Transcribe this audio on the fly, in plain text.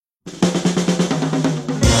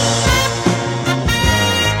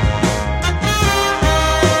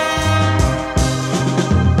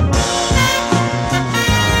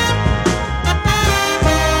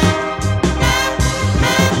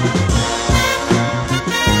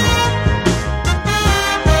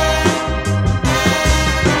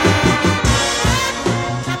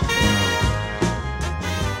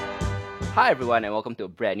everyone, and welcome to a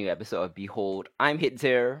brand new episode of Behold. I'm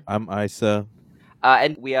Hitzer, I'm Isa.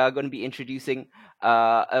 and we are going to be introducing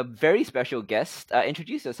a very special guest.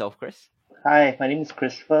 Introduce yourself, Chris. Hi, my name is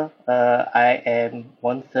Christopher. I am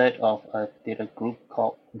one third of a theatre group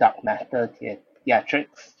called Dark Matter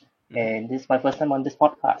Theatrics, hmm and this is my first time on this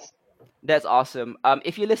podcast. That's awesome.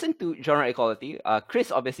 If you listen to Genre Equality,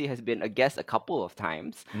 Chris obviously has been a guest a couple of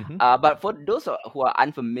times. hmm But for those who are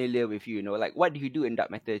unfamiliar with you, like what do you do in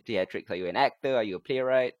Dark Matter Theatrics? Are you an actor? Are you a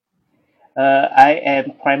playwright? I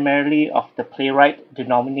am primarily of the playwright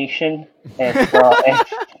denomination as well as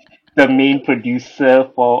the main producer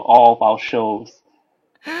for all of our shows.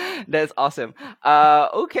 That's awesome.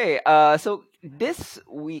 Okay. So this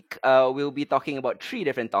week, we'll be talking about three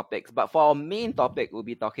different topics. But for our main topic, we'll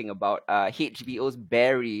be talking about HBO's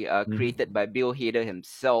Barry, created by Bill Hader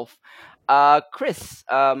himself. Chris,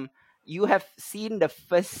 you have seen the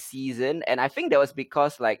first season, and I think that was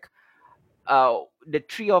because the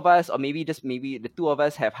three of us, or maybe the two of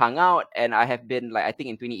us, have hung out, and I have been like I think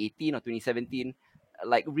in 2018 or 2017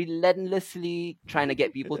 like relentlessly trying to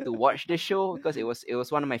get people to watch the show because it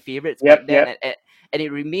was one of my favorites back Yep, then, yep. and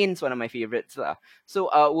it remains one of my favorites lah. So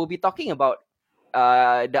we'll be talking about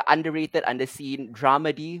the underrated, underseen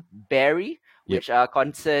dramedy Barry, Yep. which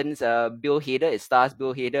concerns Bill Hader. It stars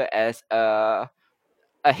Bill Hader as a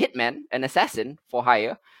hitman, an assassin for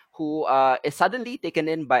hire, who is suddenly taken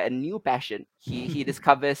in by a new passion. He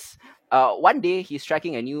discovers one day he's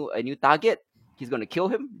tracking a new target. He's going to kill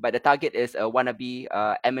him, but the target is a wannabe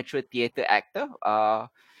amateur theater actor.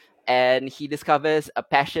 And he discovers a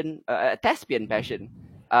passion, a thespian passion.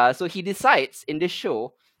 So he decides in this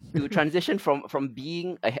show to transition from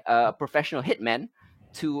being a professional hitman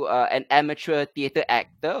to an amateur theater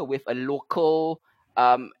actor with a local,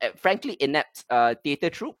 frankly inept theater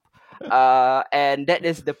troupe. And that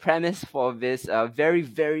is the premise for this very,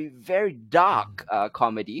 very, very dark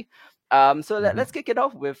comedy. So Mhm. let's kick it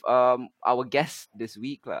off with our guest this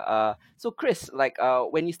week. So Chris,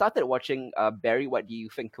 when you started watching Barry, what do you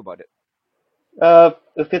think about it?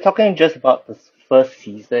 If you're talking just about this first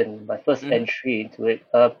season, my first Mm-hmm. entry into it,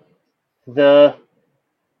 the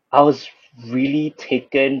I was really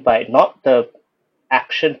taken by not the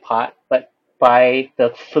action part, but by the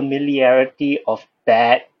familiarity of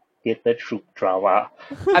bad theater troupe drama.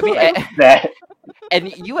 I mean, Like that.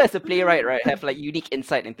 and you as a playwright, right, have like unique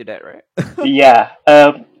insight into that, right? Yeah.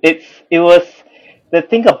 It was the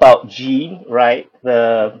thing about Gene, right?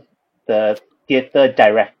 The theater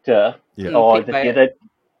director Yep. or Played the by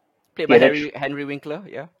theater Henry Winkler,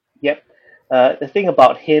 yeah. yep. The thing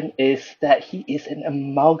about him is that he is an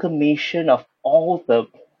amalgamation of all the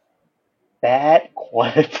bad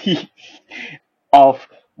qualities of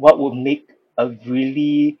what would make a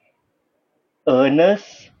really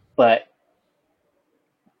earnest but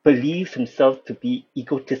believes himself to be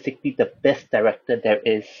egotistically the best director there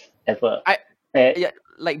is ever. I And Yeah,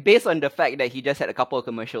 like based on the fact that he just had a couple of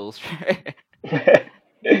commercials, right?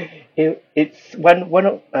 it's one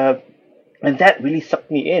of and that really sucked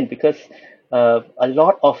me in because a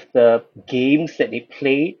lot of the games that they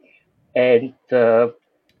played and the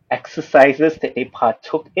exercises that they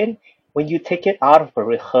partook in, when you take it out of a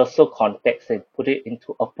rehearsal context and put it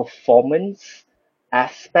into a performance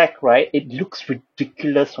aspect, right, it looks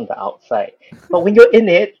ridiculous from the outside. But when you're in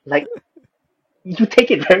it, like you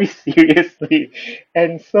take it very seriously.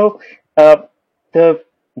 And so the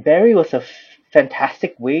Barry was a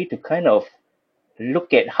fantastic way to kind of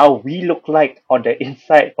look at how we look like on the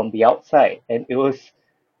inside from the outside. And it was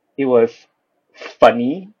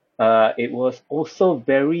funny. It was also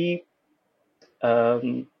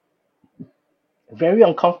um, very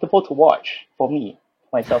uncomfortable to watch for me,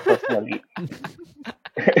 myself personally.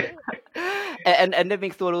 And that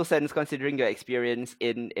makes total sense considering your experience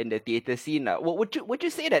in the theater scene. Would you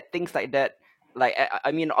say that things like that, like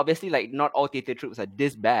I mean, obviously, like not all theater troops are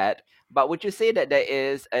this bad, but would you say that there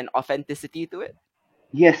is an authenticity to it?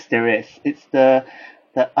 Yes, there is. It's the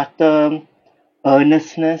utter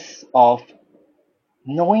earnestness of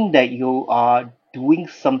knowing that you are doing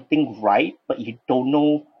something right, but you don't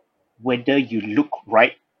know whether you look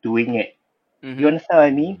right doing it. You Mm-hmm. understand what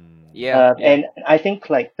I mean? Yeah, yeah. And I think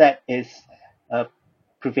like that is uh,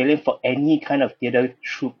 prevalent for any kind of theater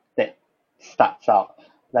troupe that starts out.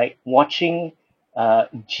 Like watching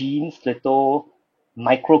Gene's little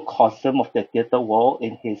microcosm of the theater world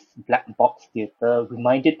in his black box theater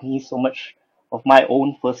reminded me so much of my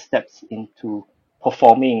own first steps into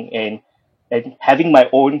performing and having my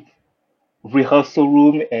own rehearsal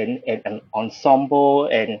room and an ensemble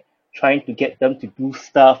and trying to get them to do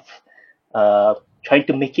stuff, trying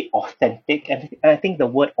to make it authentic. And I think the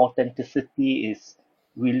word authenticity is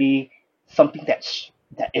really something that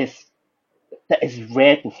is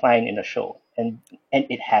rare to find in a show, and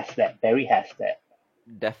it has that. Barry has that.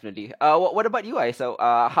 Definitely. What about you, Isa?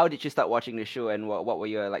 How did you start watching the show, and what were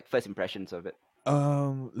your like first impressions of it?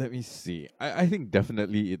 Let me see. I think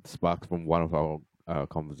definitely it sparked from one of our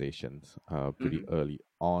conversations pretty Mm-hmm. early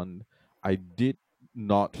on. I did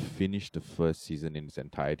not finish the first season in its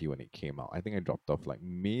entirety when it came out. I think I dropped off like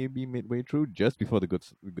maybe midway through, just before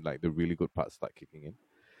like the really good parts start kicking in.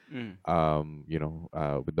 Mm.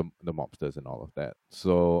 With the mobsters and all of that.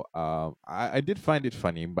 So I did find it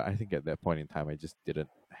funny, but I think at that point in time I just didn't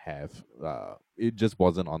have it just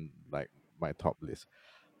wasn't on like my top list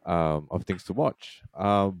of things to watch.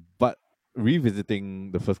 But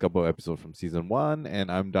revisiting the first couple of episodes from season one,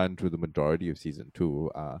 and I'm done through the majority of season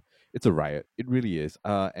two. It's a riot. It really is.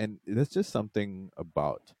 And there's just something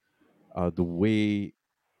about the way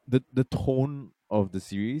the tone of the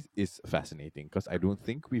series is fascinating because I don't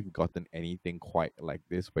think we've gotten anything quite like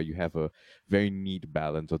this where you have a very neat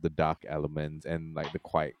balance of the dark elements and like the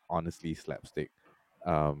quite honestly slapstick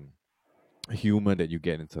um humor that you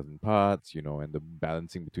get in certain parts, and the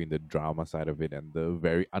balancing between the drama side of it and the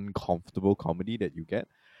very uncomfortable comedy that you get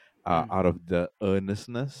Mm. out of the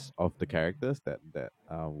earnestness of the characters that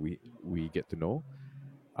we get to know.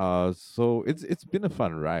 So it's been a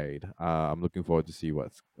fun ride. I'm looking forward to see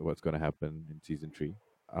what's gonna happen in season three,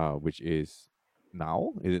 which is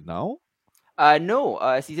now. Is it now? No,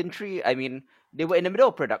 season three. I mean, they were in the middle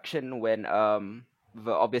of production when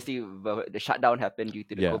obviously the shutdown happened due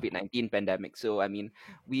to the Yeah. COVID-19 pandemic. So I mean,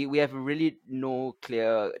 we have really no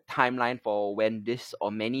clear timeline for when this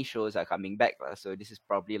or many shows are coming back. So this is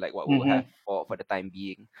probably like what we'll have Hmm. for the time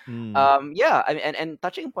being. Mm, Yeah. I mean, and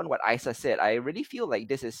touching upon what Isa said, I really feel like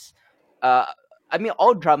this is, uh. I mean,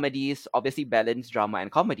 all dramedies obviously balance drama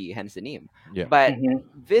and comedy, hence the name. yeah. But Hmm.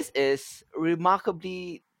 this is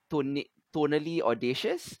remarkably tonally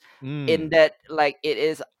audacious in Mm, that like it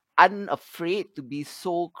is unafraid to be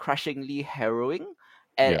so crushingly harrowing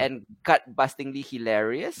yeah. and gut bustingly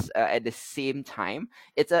hilarious at the same time.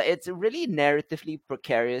 It's a really narratively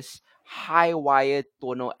precarious high wire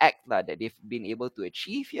tonal act lah, that they've been able to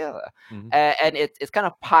achieve here lah. Hmm. And it's kind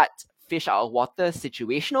of part fish out of water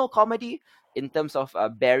situational comedy in terms of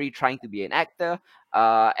Barry trying to be an actor,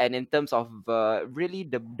 and in terms of really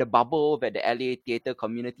the bubble that the LA theater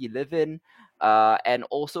community live in, and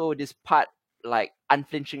also this part like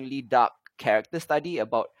unflinchingly dark character study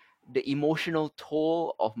about the emotional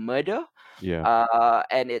toll of murder, Yeah.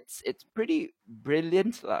 and it's pretty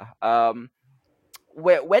brilliant lah.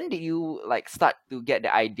 When did you like start to get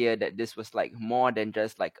the idea that this was like more than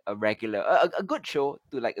just like a regular a good show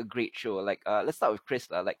to like a great show? Like let's start with Chris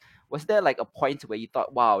lah. Like was there like a point where you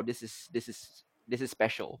thought, wow, this is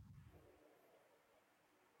special?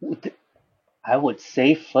 I would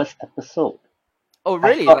say first episode. Oh I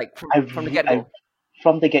really? thought Like from the get-go?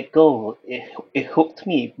 from the get go, it hooked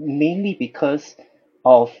me mainly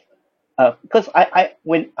of because I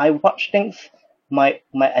when I watch things, my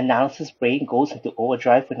analysis brain goes into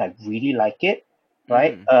overdrive when I really like it,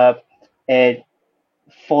 right? Mm-hmm. And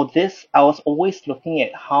for this, I was always looking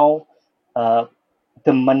at how uh,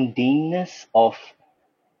 the mundaneness of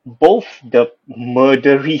both the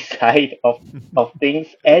murdery side of things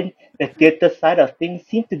and the theater side of things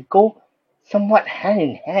seem to go somewhat hand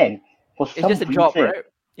in hand for It's just some a job, reason. right?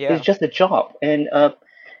 It's Yeah. just a job, and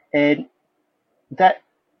that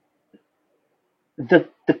the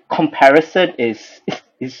comparison is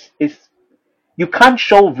you can't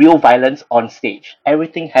show real violence on stage.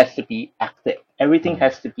 Everything has to be acted. Everything Mm,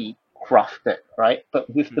 has to be crafted, right? But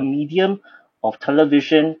with the Mm. medium of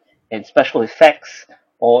television and special effects,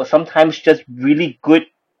 or sometimes just really good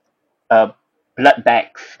uh, blood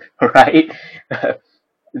bags, right?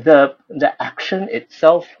 The action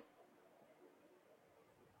itself,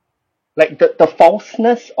 like the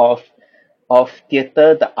falseness of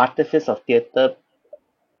theater, the artifice of theater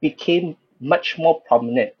became much more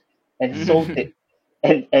prominent, and so mm, did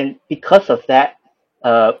and because of that,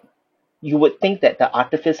 uh, you would think that the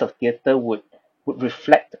artifice of theater would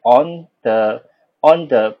reflect on the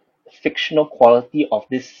fictional quality of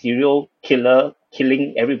this serial killer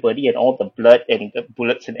killing everybody and all the blood and the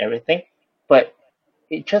bullets and everything, but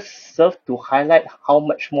it just served to highlight how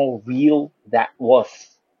much more real that was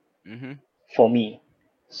Mm-hmm. for me.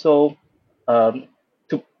 So, um,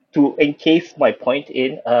 to encase my point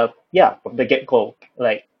in, yeah, from the get go,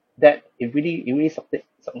 like that, it really sucked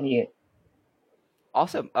me in.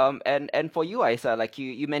 Awesome. And for you, Isa, like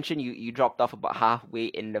you mentioned, you dropped off about halfway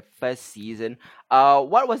in the first season.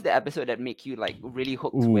 What was the episode that made you like really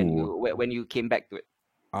hooked when ooh. you came back to it?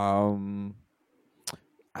 Um.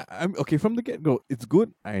 I'm okay from the get go. It's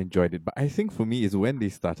good. I enjoyed it, but I think for me is when they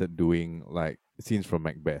started doing like scenes from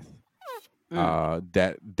Macbeth. Mm,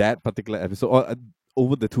 That particular episode, or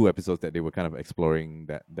over the two episodes that they were kind of exploring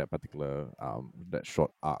that particular that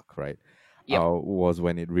short arc, right? yep. Was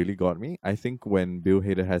when it really got me. I think when Bill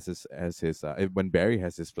Hader has his when Barry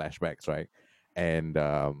has his flashbacks, right? And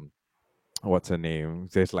what's her name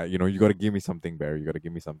says like, you got to give me something, Barry. You got to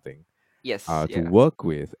give me something Yes. to Yeah. work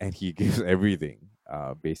with, and he gives everything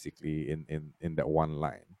basically in that one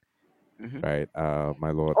line, Hmm. right?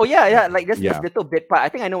 My lord. Oh yeah, uh, yeah. Like this yeah. little bit part. I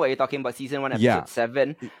think I know what you're talking about. Season one, Yeah. episode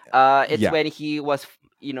 7. I- It's yeah. when he was,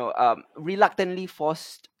 reluctantly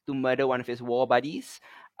forced to murder one of his war buddies.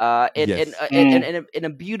 Yes. Mm, In a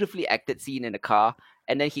beautifully acted scene in the car,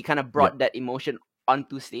 and then he kind of Yeah. brought that emotion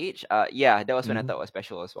onto stage. Yeah, that was when I Mhm. thought it was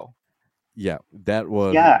special as well. Yeah,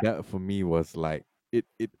 that for me was like it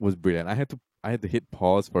was brilliant. I had to hit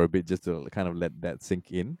pause for a bit just to kind of let that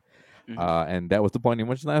sink in. Hmm. And that was the point in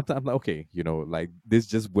which I'm like, okay, like this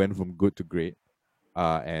just went from good to great.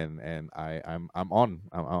 And I'm I'm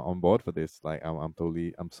on board for this. Like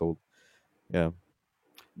I'm sold. Yeah.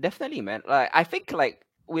 Definitely, man. Like I think like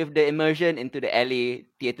with the immersion into the LA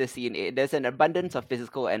theater scene, there's an abundance of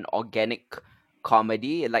physical and organic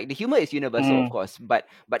comedy. Like the humor is universal, of mm. course, but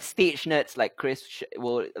stage nerds like Chris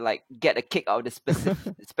will like get a kick out of the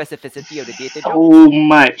specificity of the theater jokes. So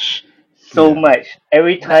much, so Yeah. much.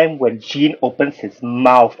 Every But time when Gene opens his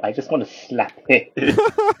mouth, I just want to slap him.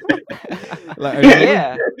 Like I remember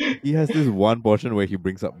yeah, he has this one portion where he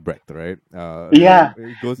brings up Brecht, right? Yeah,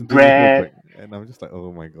 It goes into his whole Brad. Brecht, and I'm just like,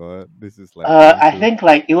 oh my god, this is like way I too. think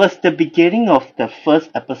like it was the beginning of the first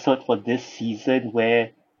episode for this season,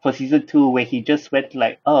 where for season two, where he just went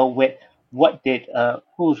like, oh, wait, what did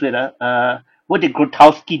who was it? What did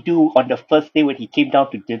Grotowski do on the first day when he came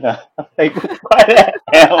down to dinner? I'm like, what the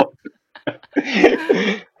hell?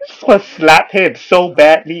 Just want to slap him so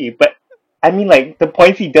badly, but I mean, like the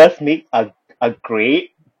points he does make are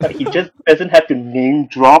great, but he just doesn't have to name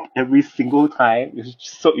drop every single time. It's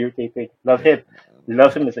just so irritating. Love him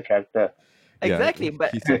as a character. Yeah, exactly.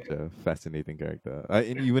 But he's such a fascinating character.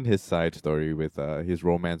 And even his side story with his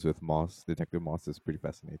romance with Moss, Detective Moss, is pretty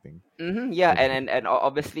fascinating. yeah, And and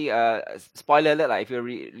obviously, spoiler alert. Like if you're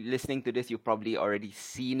listening to this, you've probably already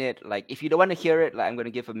seen it. Like if you don't want to hear it, like I'm going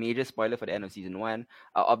to give a major spoiler for the end of season 1.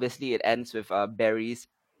 Obviously, it ends with Barry's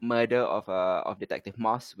murder of Detective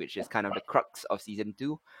Moss, which is kind of the crux of season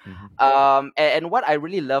 2. mhm. And what I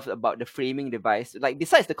really love about the framing device, like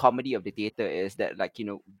besides the comedy of the theater, is that like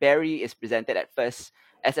Barry is presented at first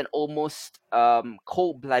as an almost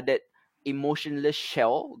cold-blooded, emotionless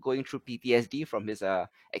shell going through PTSD from his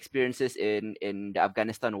experiences in the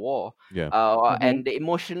Afghanistan war. Yeah. Mm-hmm. And the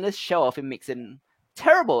emotionless shell of him makes him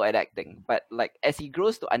terrible at acting, but like as he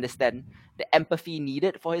grows to understand the empathy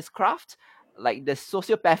needed for his craft, like the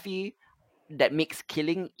sociopathy that makes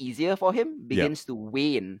killing easier for him Yeah. begins to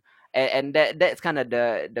wane. And that's kind of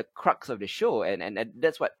the crux of the show, and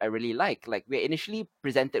that's what I really like. Like we're initially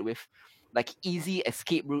presented with like easy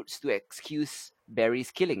escape routes to excuse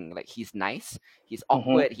Barry's killing. Like he's nice, he's Mm-hmm.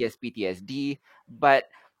 awkward, he has PTSD, but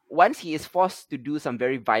once he is forced to do some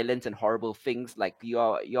very violent and horrible things, like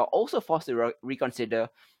you're also forced to reconsider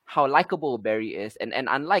how likable Barry is. And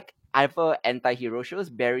unlike other anti-hero shows,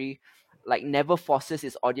 Barry like never forces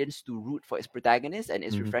his audience to root for his protagonist, and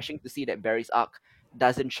it's Hmm. refreshing to see that Barry's arc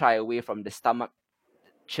doesn't shy away from the stomach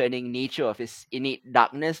churning nature of his innate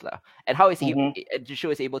darkness lah. And how is Mm-hmm. the show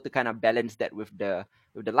is able to kind of balance that with the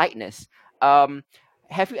lightness. um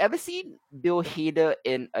have you ever seen Bill Hader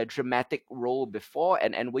in a dramatic role before,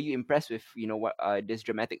 and were you impressed with what this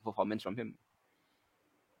dramatic performance from him?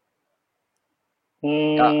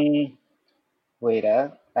 uh, Mm, wait,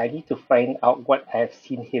 I need to find out what I've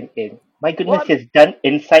seen him in. My goodness, well, he's done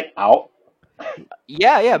Inside Out.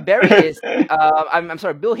 yeah, Barry is. I'm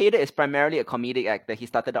sorry. Bill Hader is primarily a comedic actor. He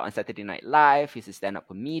started out on Saturday Night Live. He's a stand-up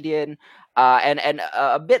comedian, and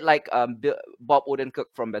a bit like Bob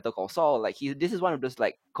Odenkirk from Better Call Saul. Like this is one of those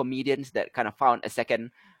like comedians that kind of found a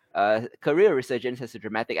second career resurgence as a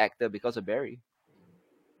dramatic actor because of Barry.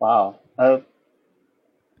 Wow,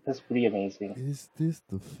 that's pretty amazing. Is this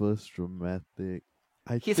the first dramatic?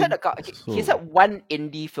 I He's had think he's so. had one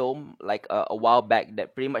indie film like a while back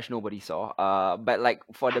that pretty much nobody saw. But like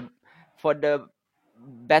for the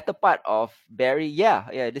better part of Barry,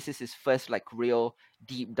 yeah, this is his first like real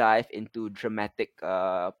deep dive into dramatic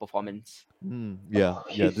performance. Yeah, Oh,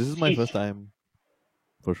 yeah. This is my first time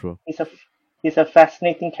for sure. he's a he's a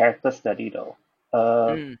fascinating character study though.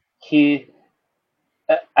 Mm, He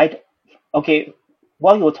I okay.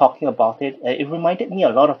 While you were talking about it, it reminded me a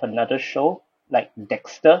lot of another show like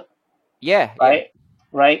Dexter, yeah, yeah. right?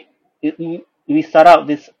 right? We start out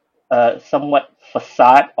this somewhat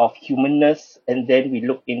facade of humanness, and then we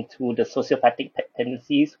look into the sociopathic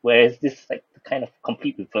tendencies, whereas this is like the kind of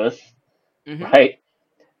complete reverse, Mm-hmm. right?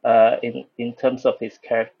 In terms of his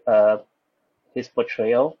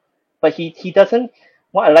portrayal, but he doesn't.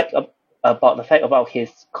 What I like about the fact about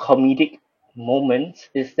his comedic moments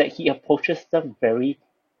is that he approaches them very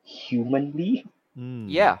humanly, Mm.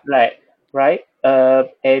 Yeah. like right,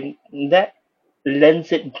 and that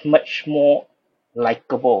lends it much more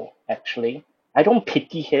likable. Actually, I don't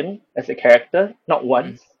pity him as a character, not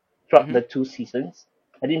once throughout Mm-hmm. the two seasons.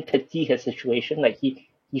 I didn't pity his situation. Like he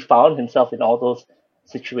found himself in all those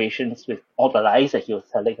situations with all the lies that he was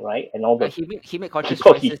telling, right, and all the He made conscious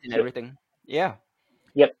people he choices and everything. Yeah.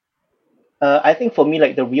 yep. I think for me,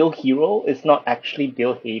 like the real hero is not actually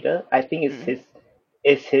Bill Hader. I think it's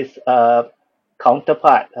Mm-hmm. his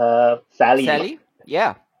counterpart, Sally. Sally.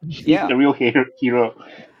 Yeah. She's Yeah. the real hero.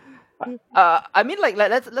 I mean, like,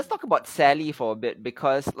 let's talk about Sally for a bit,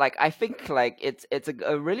 because, like, I think, like, it's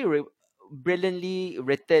a really brilliantly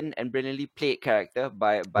written and brilliantly played character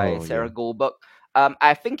by Oh Sarah yeah. Goldberg.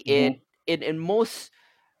 I think Hmm. in most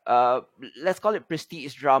uh let's call it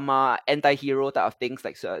prestige drama, anti-hero type of things,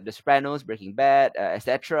 like The Sopranos, Breaking Bad,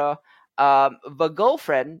 etc. The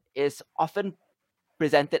girlfriend is often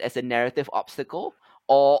presented as a narrative obstacle,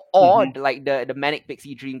 or Hmm. like the manic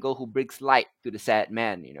pixie dream girl who brings light to the sad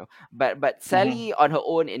man, but Hmm. Sally on her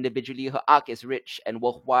own individually, her arc is rich and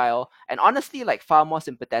worthwhile, and honestly, like, far more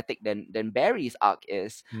sympathetic than Barry's arc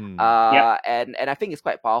is. Hmm. Yep. And I think it's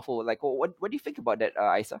quite powerful. Like, what do you think about that,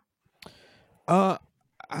 Isa? Uh,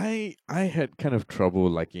 I had kind of trouble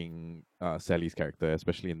liking Sally's character,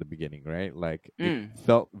 especially in the beginning, right? Like it Mm,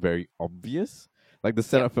 felt very obvious. Like the yep.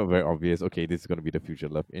 setup felt very obvious. Okay, this is going to be the future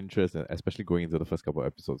love interest, and especially going into the first couple of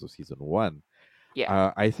episodes of season one.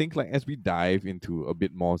 Yeah. I think like as we dive into a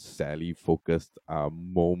bit more Sally focused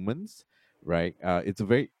moments, right? It's a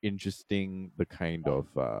very interesting the kind of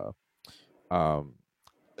um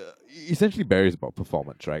essentially Barry's about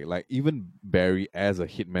performance, right? Like even Barry as a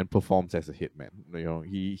hitman performs as a hitman. You know,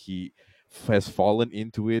 he has fallen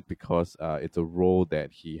into it because it's a role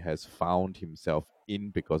that he has found himself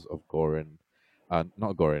in because of Goran,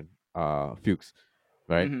 not Goran, Fuchs,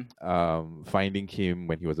 right? Mm-hmm. Finding him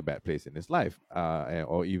when he was a bad place in his life,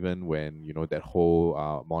 or even when that whole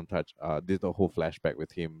montage, did the whole flashback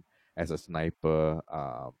with him as a sniper,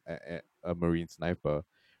 a marine sniper,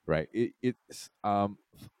 right? It's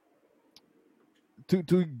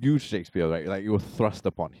to use Shakespeare, right? Like it was thrust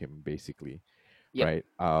upon him, basically, Yep. right?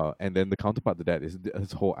 And then the counterpart to that is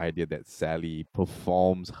this whole idea that Sally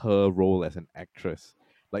performs her role as an actress.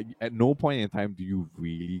 Like at no point in time do you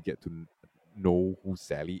really get to know who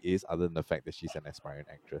Sally is, other than the fact that she's an aspiring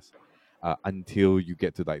actress. Until you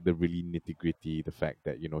get to like the really nitty gritty, the fact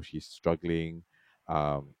that she's struggling,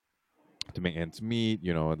 um, to make ends meet.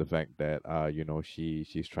 The fact that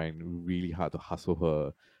she's trying really hard to hustle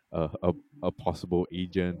her a possible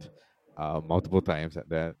agent multiple times at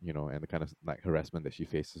that. And the kind of like harassment that she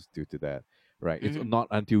faces due to that. Right. It's Mm-hmm. not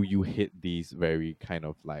until you hit these very kind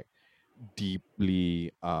of like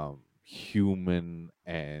deeply human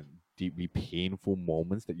and deeply painful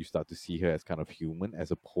moments that you start to see her as kind of human,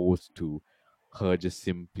 as opposed to her just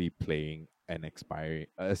simply playing an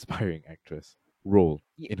aspiring actress role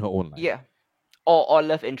Y- in her own life. yeah. Or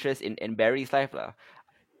love interest in Barry's life, lah.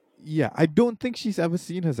 Yeah, I don't think she's ever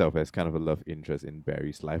seen herself as kind of a love interest in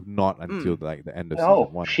Barry's life, not until Mm. like the end of season No,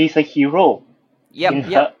 one. she's a hero. Yep. in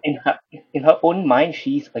Mm. Yep. her in her in her own mind.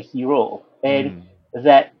 She's a hero, and Mm.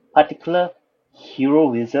 that particular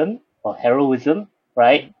heroism,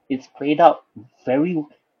 right, it's played out very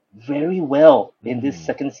very well in this Mm.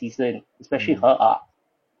 second season, especially Mm. her arc.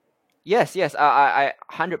 Yes, yes, I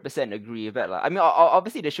 100% agree with that, lah. I mean,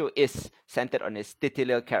 obviously the show is centered on its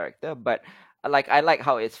titular character, but like, I like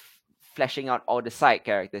how it's fleshing out all the side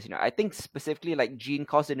characters. I think specifically, like, Gene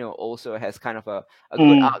Cosino also has kind of a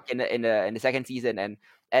good Mm, arc in the second season, and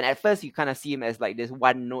at first you kind of see him as like this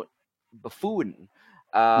one note buffoon,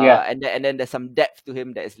 yeah. and then there's some depth to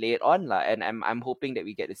him that is laid on, lah, and I'm hoping that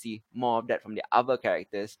we get to see more of that from the other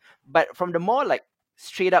characters, but from the more, like,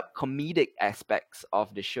 straight up comedic aspects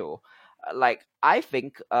of the show, like, I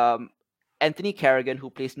think Anthony Carrigan, who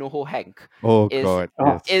plays NoHo Hank, Oh is God, Oh,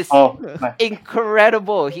 yes. is oh my.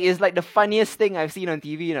 incredible. He is like the funniest thing I've seen on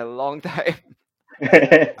TV in a long time.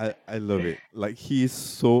 I love it. Like his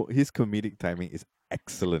comedic timing is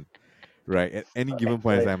excellent. Right. At any So given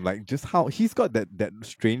point in excellent. time, like just how he's got that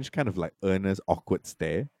strange kind of like earnest, awkward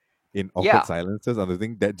stare in awkward Yeah. silences on the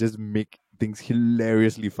thing that just make things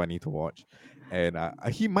hilariously funny to watch. And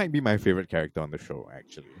he might be my favorite character on the show,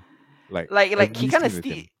 actually. like every scene with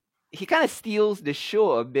him. he kind of steals the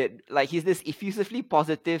show a bit. Like he's this effusively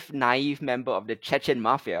positive, naive member of the Chechen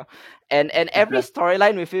mafia, and every Uh-huh.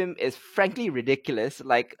 storyline with him is frankly ridiculous.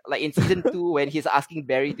 Like in season 2 when he's asking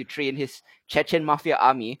Barry to train his Chechen mafia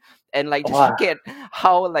army, and like just Wow. look at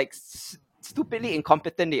how like stupidly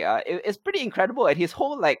incompetent they are. It's pretty incredible, and his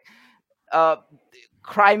whole like uh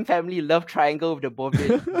crime family love triangle with the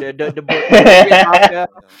Bolivian mafia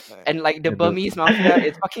and like the And the Burmese mafia.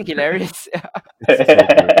 It's fucking hilarious. It's so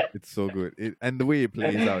good. It's so good. And the way it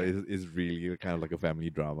plays out is really kind of like a family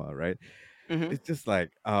drama, right? Hmm. It's just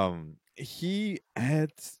like he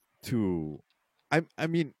adds to I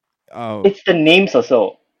mean It's the names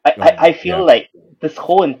also. I yeah. feel like this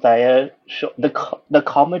whole entire show, the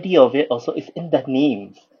comedy of it also is in the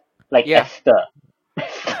names. Like Yeah. Esther.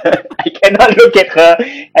 I cannot look at her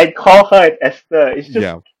and call her an Esther. It's just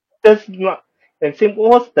Yeah. does not. And same.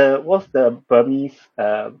 What's the Burmese?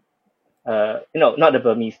 Not the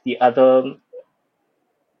Burmese. The other,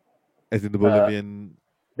 As in the uh, Bolivian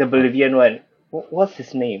the Bolivian one. What's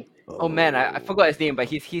his name? Oh man, I forgot his name, but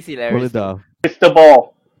he's hilarious though. Polida.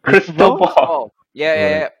 Cristobal. Cristobal? Cristobal. Oh yeah, yeah,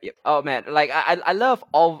 Right. yeah, yeah. Oh man, like I love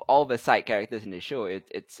all the side characters in the show.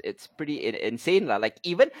 It's pretty insane lah. Like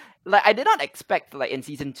even like I did not expect like in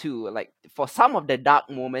season 2 like for some of the dark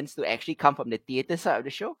moments to actually come from the theater side of the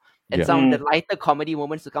show, and Yeah. some of Mm, the lighter comedy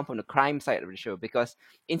moments to come from the crime side of the show. Because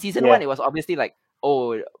in season 1 yeah. it was obviously like,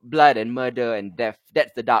 oh, blood and murder and death.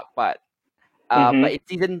 That's the dark part. But Mm-hmm. in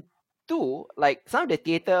season 2, like some of the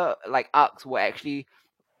theater like arcs were actually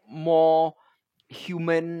more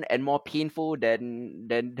human and more painful than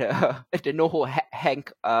the the NoHo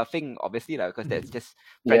Hank thing, obviously, lah, because that's just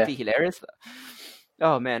Yeah. frankly hilarious, lah.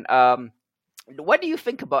 Oh man, what do you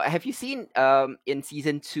think about? Have you seen in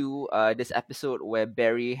season 2 this episode where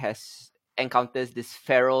Barry has encounters this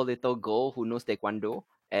feral little girl who knows Taekwondo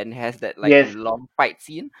and has that like Yes. long fight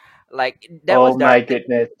scene? Like Oh my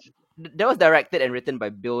goodness. that was directed and written by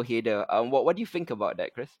Bill Hader. What do you think about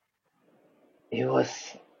that, Chris? It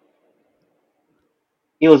was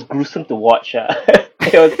it was gruesome to watch.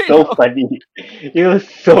 It was You so know? funny. It was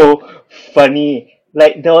so funny.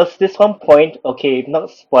 Like there was this one point. Okay, not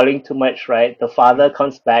spoiling too much, right? The father Mhm.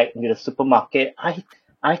 comes back into the supermarket.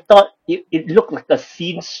 I thought it looked like a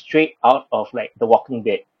scene straight out of like The Walking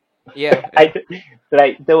Dead. Yeah, yeah. I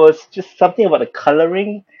like there was just something about the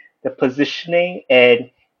coloring, the positioning, and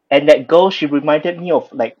that girl. She reminded me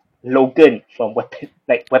of like Logan from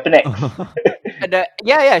Weapon X.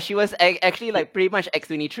 Yeah, she was actually like pretty much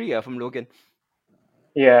X-23 from Logan.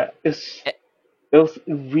 Yeah, Eh, it was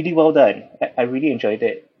really well done. I really enjoyed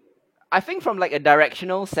it. I think from like a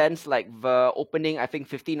directional sense, like the opening, I think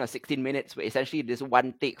 15 or 16 minutes were essentially this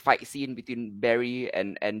one take fight scene between Barry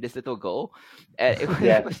and this little girl. It was,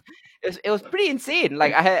 Yeah. it was pretty insane.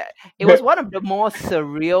 Like it was one of the more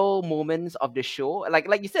surreal moments of the show. Like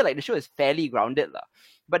you said, like the show is fairly grounded lah.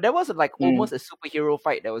 But there was like Mm, almost a superhero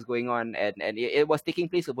fight that was going on, and it was taking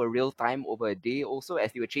place over real time, over a day. Also,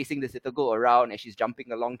 as they were chasing this little girl around, and she's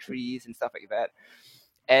jumping along trees and stuff like that.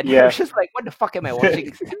 And I was yeah. just like, what the fuck am I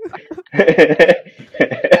watching?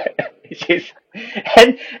 She's,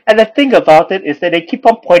 and the thing about it is that they keep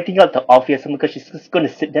on pointing out the obvious because she's just going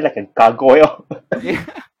to sit there like a gargoyle. Yeah.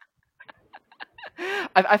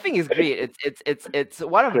 I think it's great. It's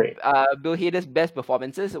one of Great. Bill Hader's best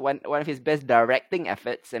performances, one of his best directing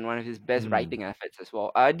efforts, and one of his best Mm. writing efforts as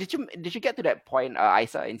well. Did you get to that point,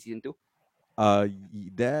 Isa, in season 2?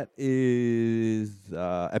 That is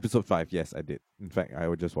episode 5. Yes, I did. In fact,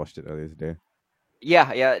 I just watched it earlier today.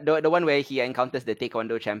 Yeah, yeah, the one where he encounters the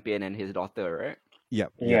Taekwondo champion and his daughter, right?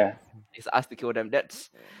 Yep. Yeah. He's asked to kill them.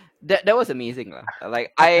 That was amazing, lah.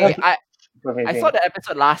 Like That was I saw amazing. the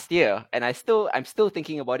episode last year, and I'm still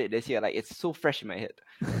thinking about it this year. Like it's so fresh in my head.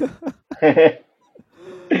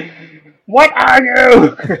 What are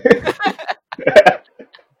you?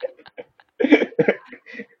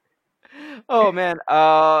 Oh man,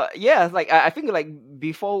 yeah, like I think like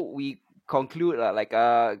before we conclude,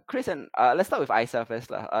 Chris and let's start with Isa first,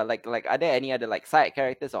 lah. Like are there any other like side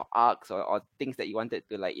characters or arcs or things that you wanted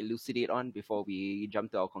to like elucidate on before we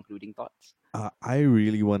jump to our concluding thoughts? I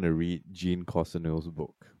really want to read Gene Cossonell's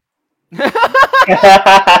book.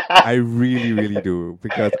 I really, really do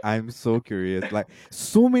because I'm so curious. Like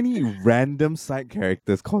so many random side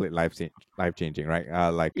characters call it life changing, right?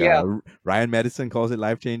 Yeah, Ryan Madison calls it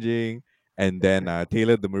life changing, and then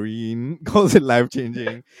Taylor the Marine calls it life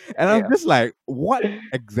changing, and I'm yeah, just like, what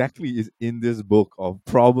exactly is in this book of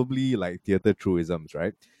probably like theater truisms,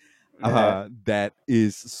 right? mhm, That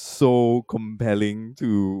is so compelling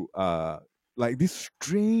to like these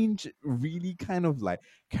strange, really kind of like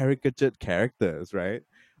caricatured characters, right?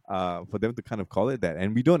 for them to kind of call it that.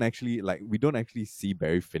 And we don't actually see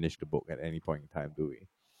Barry finish the book at any point in time, do we?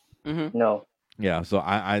 Mm-hmm. No. Yeah, so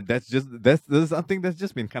I that's something that's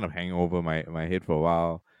just been kind of hanging over my head for a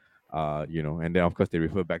while. And then of course they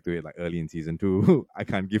refer back to it like early in season two. I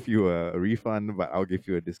can't give you a refund, but I'll give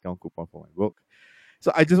you a discount coupon for my book.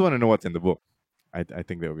 So I just want to know what's in the book. I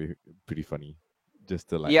think that would be pretty funny, just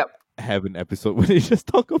to like Yep. have an episode where they just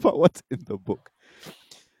talk about what's in the book.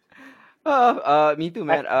 Me too,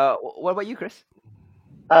 man. What about you, Chris?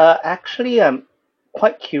 Actually, I'm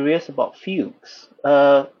quite curious about Fuchs.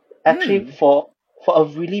 Actually, Hmm. for a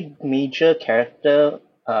really major character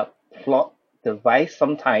plot device,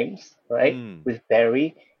 sometimes, right, Mm. with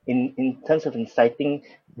Barry, in terms of inciting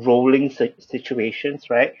rolling situations,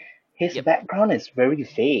 right, his Yep. background is very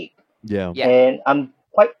vague, Yeah. Yeah. and I'm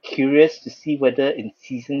quite curious to see whether in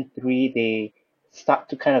season three they start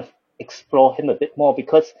to kind of explore him a bit more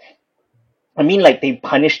because I mean, like they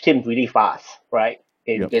punished him really fast, right,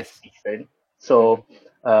 in Yep. this Yes. season. Mm-hmm. So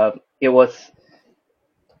it was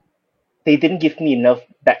they didn't give me enough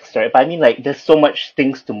backstory. But I mean, like there's so much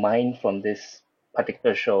things to mine from this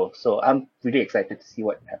particular show. So I'm really excited to see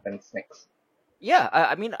what happens next. Yeah,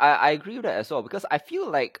 I mean, I agree with that as well because I feel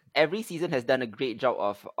like every season has done a great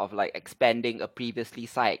job of like expanding a previously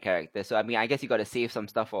side character. So I mean, I guess you got to save some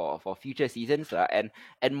stuff for future seasons, and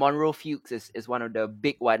Monroe Fuchs is one of the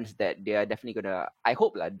big ones that they are definitely gonna, I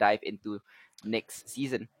hope, dive into next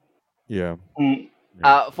season. Yeah. Mm,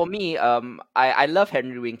 Yeah. For me, I love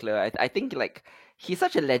Henry Winkler. I think like he's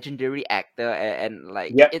such a legendary actor, and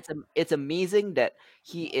like yep. it's amazing that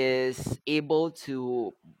he is able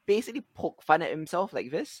to basically poke fun at himself like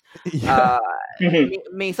this, Yeah. uh, Mhm.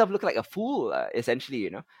 make himself look like a fool, essentially,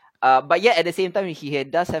 But yet at the same time, he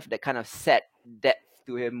does have that kind of sad depth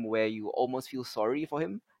to him where you almost feel sorry for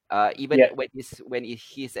him, even Yep. when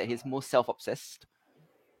he's at his most self obsessed.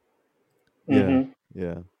 Yeah. Mhm.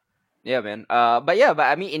 Yeah. Yeah, man. But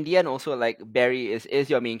I mean, in the end, also like Barry is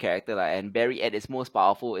your main character, like, and Barry at its most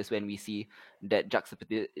powerful is when we see that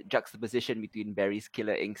juxtaposition between Barry's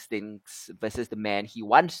killer instincts versus the man he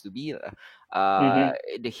wants to be.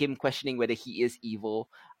 Mhm. Him questioning whether he is evil,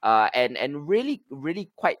 and really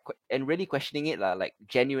questioning it, like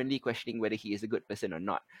genuinely questioning whether he is a good person or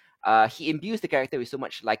not. He imbues the character with so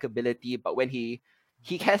much likability, but when he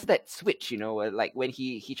has that switch, where, like when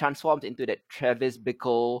he transforms into that Travis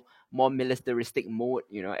Bickle more militaristic mode,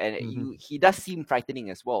 and Hmm. he does seem frightening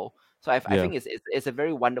as well. So I Yeah. think it's a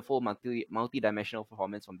very wonderful multi-dimensional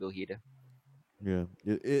performance from Bill Hader. Yeah.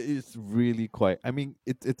 It's really quite. I mean,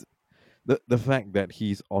 it's the fact that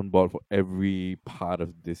he's on board for every part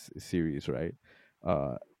of this series, right?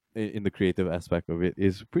 Uh, in the creative aspect of it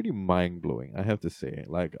is pretty mind blowing. I have to say,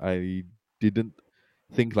 like I didn't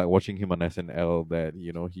think like watching him on SNL that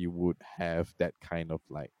he would have that kind of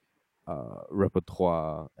like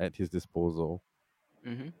repertoire at his disposal.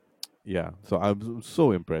 Hmm. Yeah, so I'm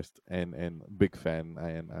so impressed and big fan,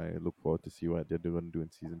 and I look forward to see what they're going to do in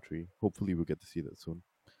season three. Hopefully, we'll get to see that soon.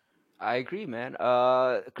 I agree, man.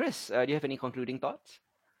 Chris, do you have any concluding thoughts?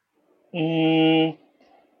 Mm,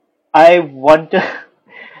 I wonder.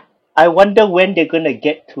 I wonder when they're gonna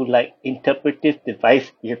get to like interpretive device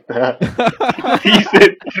theater in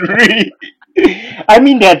season three. I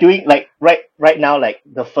mean, they're doing like right now. Like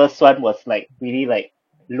the first one was like really like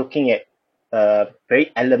looking at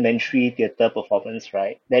very elementary theater performance,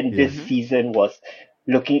 right? Then Yeah, this Hmm. season was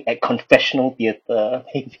looking at confessional theater.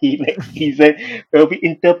 Maybe next season will be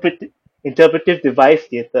interpretive device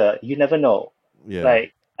theater. You never know. yeah.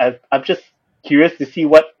 Like I'm just curious to see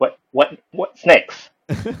what's next.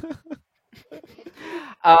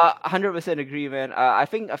 100% agree, man. I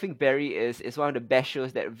think Barry is one of the best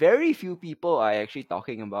shows that very few people are actually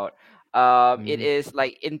talking about. It Hmm. is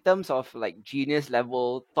like in terms of like genius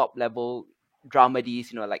level, top level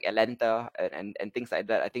dramedies, like Atlanta and things like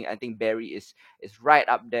that. I think Barry is right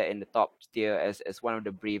up there in the top tier as one of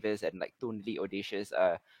the bravest and like tonally audacious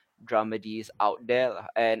dramedies out there lah.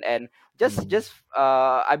 And Hmm.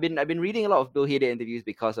 I've been reading a lot of Bill Hader interviews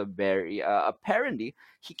because of Barry. Apparently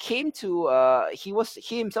he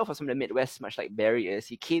himself was from the Midwest, much like Barry is.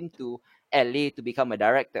 He came to LA to become a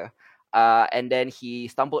director. And then he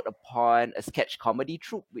stumbled upon a sketch comedy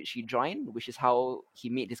troupe which he joined, which is how he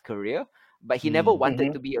made his career. But he never Hmm. wanted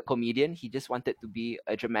Hmm. to be a comedian. He just wanted to be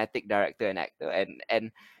a dramatic director and actor.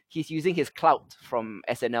 And he's using his clout from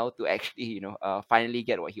SNL to actually, finally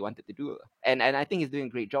get what he wanted to do. And I think he's doing a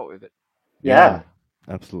great job with it. Yeah, Yeah.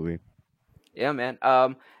 absolutely. Yeah, man.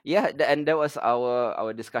 Yeah, and that was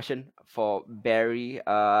our discussion for Barry.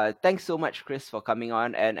 Thanks so much, Chris, for coming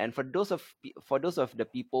on. And for for those of the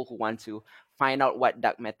people who want to find out what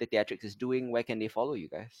Dark Matter Theatrics is doing, where can they follow you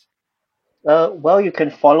guys? Well, you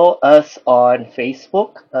can follow us on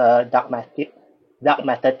Facebook, Dark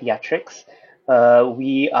Matter Theatrics.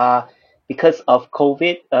 We are, because of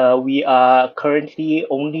COVID, we are currently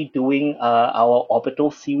only doing our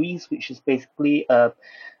Orbital series, which is basically a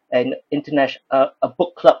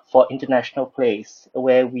book club for international plays,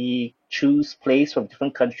 where we choose plays from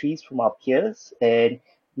different countries from our peers, and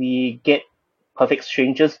we get perfect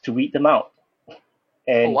strangers to read them out Oh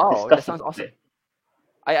and wow, that discuss sounds about awesome. it.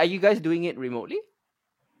 Are you guys doing it remotely?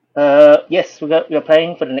 Yes, we're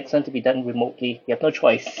planning for the next one to be done remotely. We have no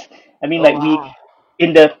choice. I mean, Oh like wow.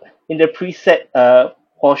 in the preset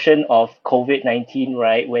portion of COVID-19,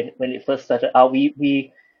 right? When it first started out,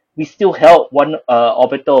 we still held one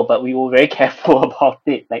orbital, but we were very careful about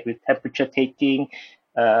it, like with temperature taking,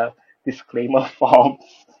 uh, disclaimer forms,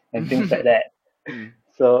 and things like that. Mm.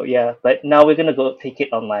 So yeah, but now we're gonna go take it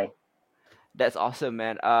online. That's awesome,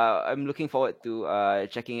 man. I'm looking forward to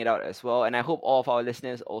checking it out as well, and I hope all of our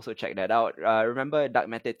listeners also check that out. Remember Dark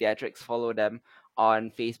Matter Theatrics. Follow them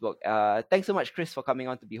on Facebook. Thanks so much, Chris, for coming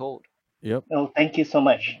on to Behold. Yep. Oh, thank you so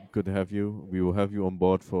much. Good to have you. We will have you on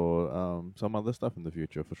board for some other stuff in the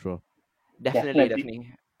future for sure. Definitely, Definitely.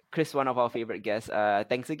 definitely. Chris, one of our favorite guests.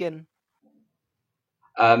 Thanks again.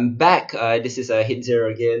 Back. This is Hit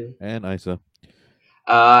Zero again. And Isa.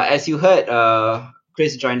 As you heard,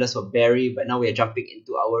 Chris joined us for Barry, but now we are jumping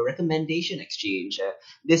into our recommendation exchange.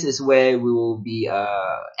 This is where we will be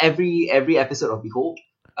every episode of Behold.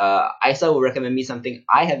 Isa will recommend me something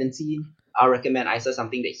I haven't seen. I'll recommend Isa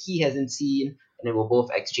something that he hasn't seen, and then we'll both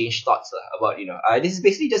exchange thoughts about This is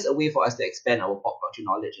basically just a way for us to expand our pop culture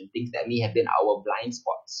knowledge and things that may have been our blind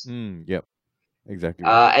spots. Yep. Exactly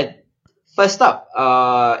right. At first up,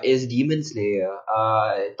 is Demon Slayer.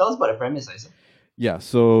 Tell us about the premise, Isa. Yeah,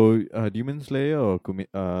 so Demon Slayer or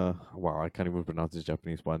wow, I can't even pronounce this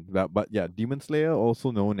Japanese one. But yeah, Demon Slayer,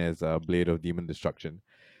 also known as Blade of Demon Destruction,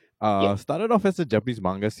 Yep. started off as a Japanese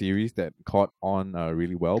manga series that caught on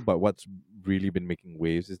really well. But what's really been making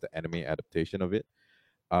waves is the anime adaptation of it.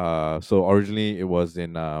 So originally it was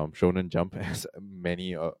in Shonen Jump, as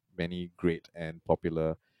many great and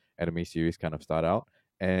popular anime series kind of start out.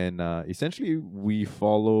 And essentially, we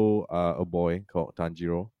follow a boy called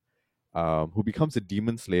Tanjiro, who becomes a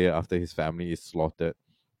demon slayer after his family is slaughtered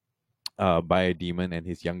by a demon, and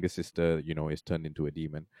his younger sister, is turned into a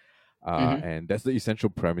demon. Mm-hmm. And that's the essential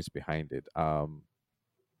premise behind it.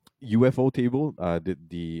 UFO Table did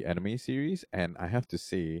the anime series, and I have to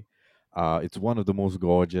say, it's one of the most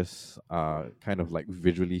gorgeous, kind of like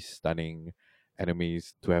visually stunning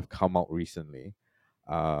animes to have come out recently.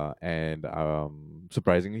 And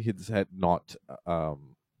surprisingly, he's had not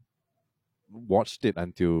watched it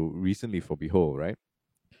until recently for Behold, right?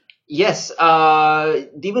 Yes,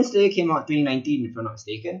 Demon Slayer came out 2019, if I'm not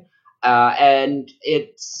mistaken. And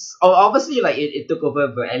it's obviously like it took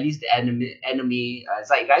over for at least the anime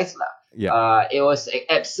zeitgeist lah. Yeah. It was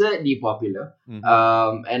absurdly popular.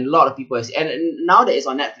 Mm-hmm. And a lot of people have seen, and now that it's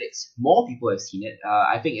on Netflix, more people have seen it.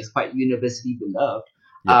 I think it's quite universally beloved.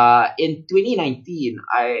 Yeah. In 2019,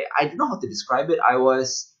 I don't know how to describe it. I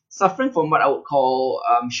was suffering from what I would call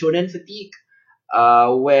shonen fatigue,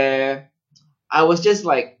 where I was just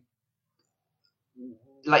like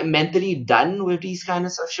mentally done with these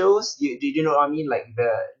kinds of shows. You know what I mean? Like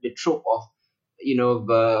the trope of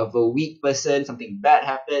the weak person, something bad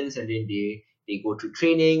happens, and then they go through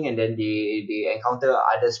training, and then they encounter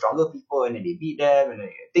other stronger people, and then they beat them, and then,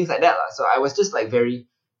 things like that lah. So I was just like very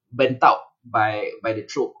burnt out by the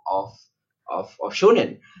trope of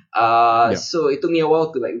shonen. Yeah. So it took me a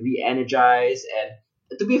while to like re-energize,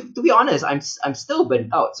 and to be honest, I'm still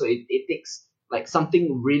burnt out. So it takes like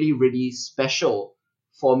something really really special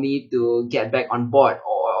for me to get back on board,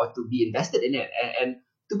 or to be invested in it. And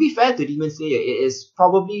to be fair to Demon Slayer, it is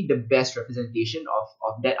probably the best representation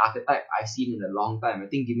of that archetype I've seen in a long time. I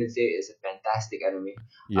think Demon Slayer is a fantastic anime.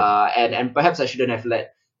 Yeah. And perhaps I shouldn't have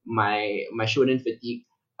let my shonen fatigue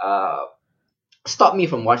stop me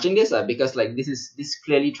from watching this, because like this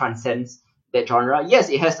clearly transcends that genre. Yes,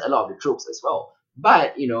 it has a lot of the tropes as well,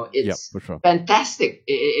 but Yeah, it's for sure. fantastic.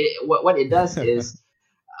 What it does is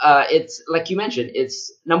it's like you mentioned,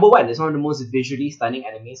 it's number one, it's one of the most visually stunning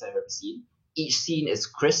animes I've ever seen. Each scene is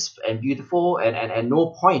crisp and beautiful, and at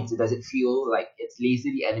no point does it feel like it's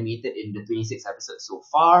lazily animated in the 26 episodes so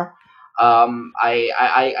far.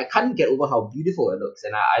 I can't get over how beautiful it looks,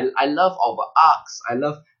 and I love all the arcs. I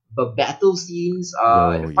love the battle scenes,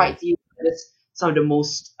 Oh, the yes. fight scenes. some of the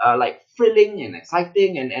most like thrilling and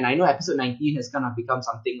exciting. And I know episode 19 has kind of become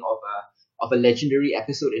something of a legendary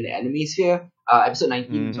episode in the anime sphere. Episode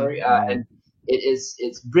 19, I'm sorry, Mm-hmm. and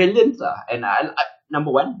it's brilliant. And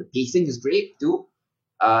number one, the pacing is great too.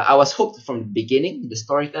 I was hooked from the beginning. The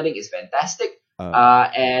storytelling is fantastic.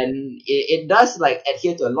 And it does like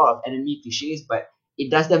adhere to a lot of anime cliches, but it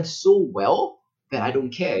does them so well that I Mhm.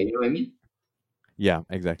 don't care. You know what I mean? Yeah,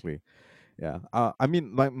 exactly. Yeah. I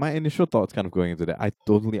mean, my initial thoughts kind of going into that, I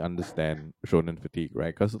totally understand shonen fatigue,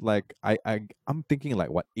 right? Because like I'm thinking like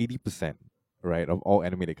what 80%, right, of all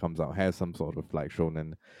anime that comes out has some sort of like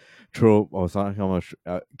shonen trope or some kind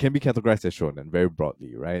of can be categorized as shonen very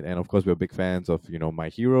broadly, right? And of course, we're big fans of My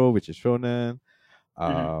Hero, which is shonen.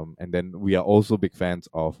 Mm-hmm. And then we are also big fans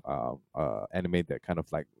of anime that kind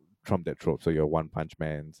of like trump that trope. So your One Punch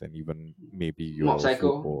Mans and even maybe Mob your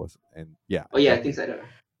Psycho. Fukos, and yeah, Oh yeah, things exactly. like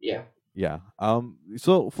that. Yeah. Yeah.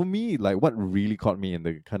 So for me, like what really caught me in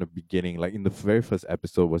the kind of beginning, like in the very first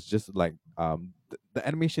episode, was just like the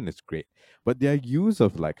animation is great, but their use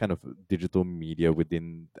of like kind of digital media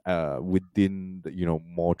within the,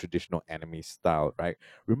 more traditional anime style, right,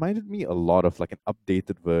 reminded me a lot of like an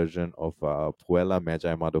updated version of Puella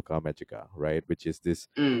Magi Madoka Magica, right, which is this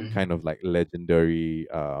Mm. kind of like legendary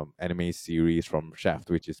anime series from Shaft,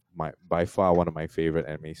 which is my by far one of my favorite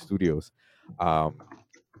anime studios. Um,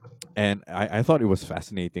 and I thought it was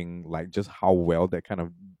fascinating, like just how well that kind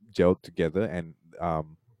of gelled together, and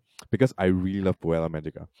because I really love Puella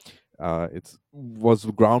Magica. It's was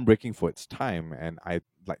groundbreaking for its time, and I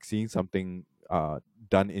like seeing something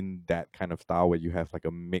done in that kind of style where you have like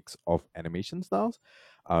a mix of animation styles.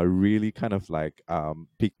 Really kind of like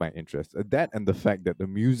piqued my interest. That and the fact that the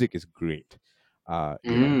music is great.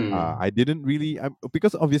 Mm. I didn't really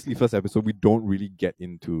because obviously first episode we don't really get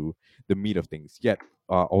into the meat of things yet.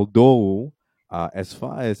 Although as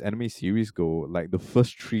far as anime series go, like the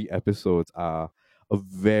first three episodes are a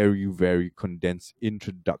very, very condensed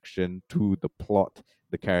introduction to the plot,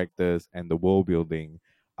 the characters, and the world building.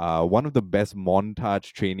 One of the best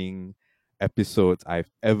montage training episodes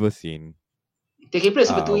I've ever seen. Taking place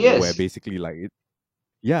over two Where years. basically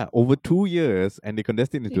yeah, over 2 years, and they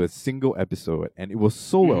condensed it into a single episode, and it was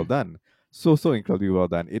so well Mm. done, so incredibly well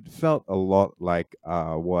done. It felt a lot like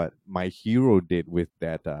what My Hero did with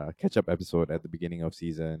that catch up episode at the beginning of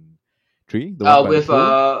season 3, the one by the With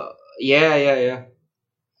pool. yeah, yeah, yeah.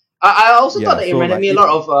 I also thought Yeah, that it so reminded like me a it lot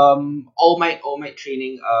of All Might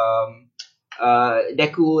training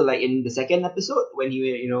Deku, like in the second episode when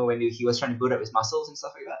he was trying to build up his muscles and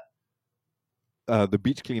stuff like that. the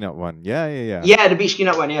beach cleanup one. Yeah, yeah, yeah. Yeah, the beach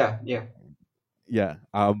cleanup one. Yeah, yeah. Yeah.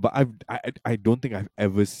 But I don't think I've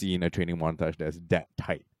ever seen a training montage that's that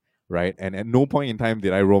tight, right? And at no point in time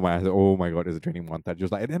did I roll my eyes. Oh my god, it's a training montage.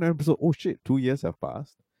 Just like at the end of the episode, oh shit, 2 years have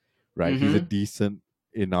passed, right? He's a Mm-hmm. decent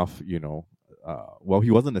enough, well,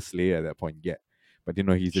 he wasn't a slayer at that point yet, but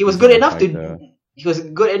he's a He was decent good enough enough to fighter. he was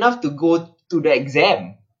good enough to go to the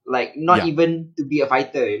exam, like not Yeah, even to be a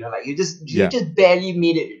fighter. Like he yeah, just barely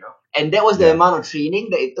made it. And that was the yeah. amount of training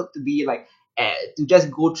that it took to be like to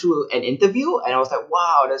just go through an interview. And I was like,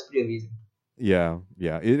 wow, that's pretty amazing. Yeah,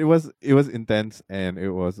 yeah. It was intense, and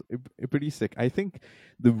it pretty sick. I think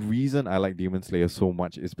the reason I like Demon Slayer so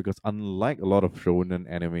much is because unlike a lot of shonen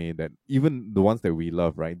anime that even the ones that we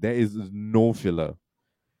love, right, there is no filler,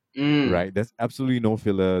 Mm. right? There's absolutely no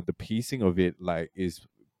filler. The pacing of it like is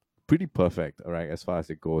pretty perfect, all right, as far as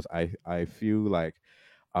it goes. I feel like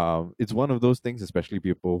it's one of those things, especially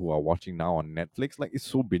people who are watching now on Netflix, like it's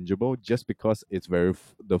so bingeable just because it's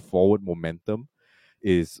the forward momentum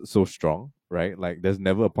is so strong, right? Like there's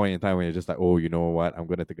never a point in time when you're just like, oh, you know what, I'm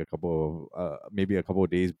gonna take a couple of maybe a couple of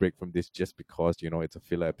days break from this just because it's a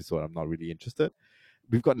filler episode. I'm not really interested.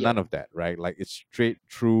 We've got Yeah. none of that, right? Like it's straight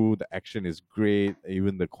through. The action is great.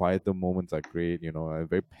 Even the quieter moments are great.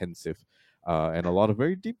 Very pensive, and a lot of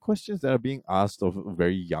very deep questions that are being asked of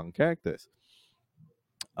very young characters.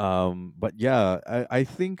 But yeah, I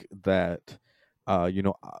think that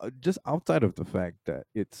just outside of the fact that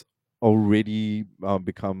it's already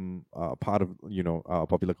become part of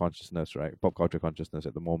popular consciousness, right, pop culture consciousness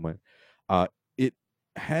at the moment, it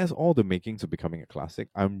has all the makings of becoming a classic.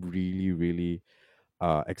 I'm really, really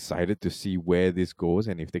excited to see where this goes,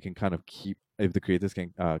 and if they can kind of if the creators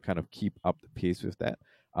can kind of keep up the pace with that.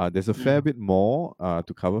 There's a fair Mm. bit more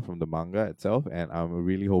to cover from the manga itself, and I'm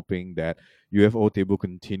really hoping that UFO Table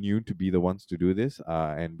continue to be the ones to do this,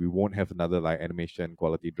 and we won't have another like animation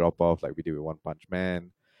quality drop off like we did with One Punch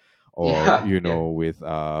Man, or Yeah. Yeah. with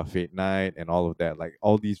Fate Night and all of that. Like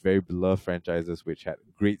all these very beloved franchises which had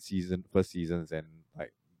great first seasons, and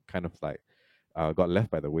like kind of like got left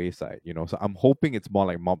by the wayside, So I'm hoping it's more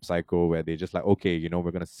like Mob Psycho, where they just like, okay,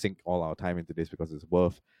 we're gonna sink all our time into this because it's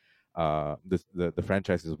worth the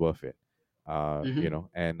franchise is worth it. Mm-hmm.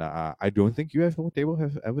 And I don't think UFO Table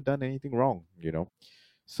have ever done anything wrong,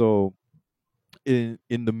 So in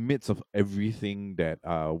the midst of everything that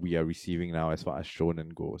we are receiving now as far as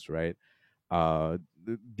shonen goes, right?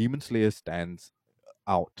 Demon Slayer stands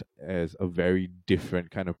out as a very different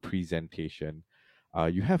kind of presentation.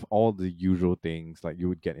 You have all the usual things like you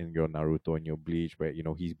would get in your Naruto and your Bleach, where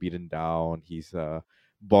he's beaten down, his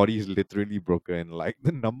body is literally broken. Like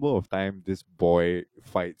the number of times this boy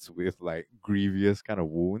fights with like grievous kind of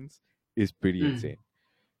wounds is pretty Mm. insane.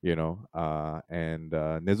 And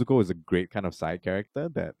Nezuko is a great kind of side character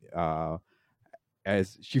that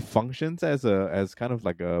as she functions as kind of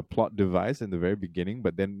like a plot device in the very beginning,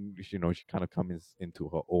 but then she kind of comes into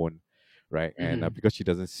her own, right? And Mm-hmm. because she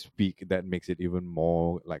doesn't speak, that makes it even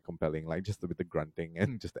more like compelling. Like just with the grunting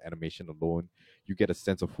and just the animation alone, you get a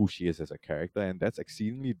sense of who she is as a character, and that's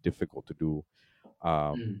exceedingly difficult to do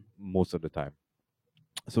Mm. most of the time.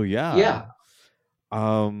 So yeah. Yeah.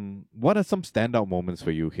 What are some standout moments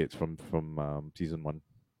for you, hits from season one?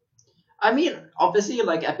 I mean, obviously,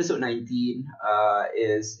 like episode 19,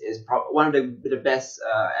 one of the best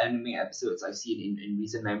anime episodes I've seen in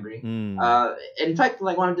recent memory. Mm. In fact,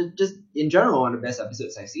 like one of the just in general one of the best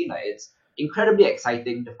episodes I've seen. Like it's incredibly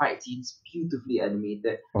exciting. The fight scenes beautifully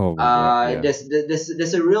animated. Oh my god, yeah.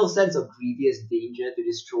 There's a real sense of grievous danger to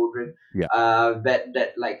these children. Yeah.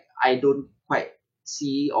 That like I don't quite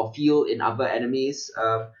see or feel in other enemies.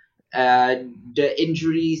 The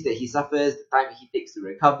injuries that he suffers, the time he takes to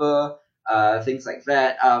recover, things like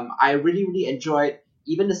that. I really, really enjoyed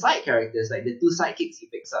even the side characters, like the two sidekicks he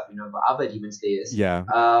picks up, by other Demon Slayers. Yeah.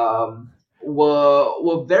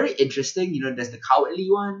 Were very interesting. There's the cowardly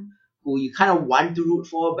one who you kind of want to root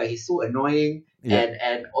for, but he's so annoying Yeah.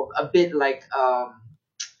 and a bit like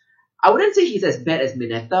I wouldn't say he's as bad as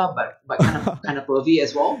Mineta, but kind of pervy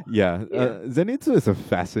as well. Yeah, Yeah. Zenitsu is a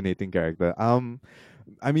fascinating character.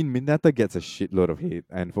 I mean, Mineta gets a shitload of hate,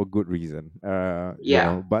 and for good reason.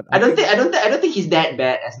 Yeah. But I think I don't think he's that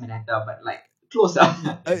bad as Mineta, but like close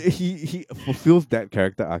up. he fulfills that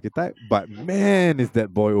character archetype. But man, is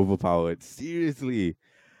that boy overpowered? Seriously.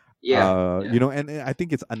 Yeah. And I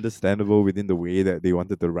think it's understandable within the way that they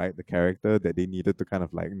wanted to write the character that they needed to kind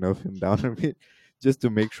of like nerf him down a bit, just to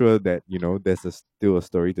make sure that there's still a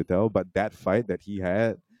story to tell. But that fight that he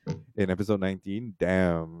had in episode 19,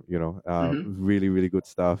 damn, Mm-hmm. really really good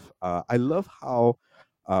stuff. I love how,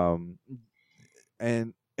 um,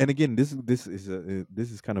 and again, this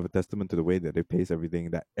is kind of a testament to the way that they pace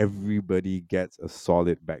everything. That everybody gets a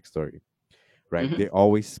solid backstory, right? Mm-hmm. They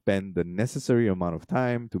always spend the necessary amount of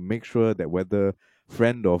time to make sure that whether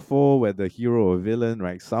friend or foe, whether hero or villain,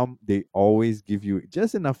 right? They always give you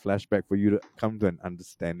just enough flashback for you to come to an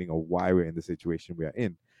understanding of why we're in the situation we are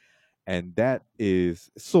in. And that is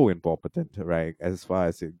so important, right? As far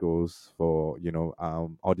as it goes for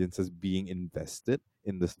audiences being invested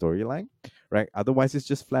in the storyline, right? Otherwise it's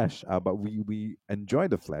just flash, but we enjoy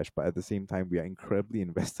the flash, but at the same time we are incredibly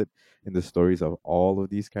invested in the stories of all of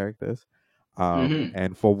these characters. Mm-hmm.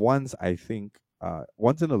 And for once, I think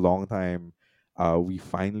once in a long time, we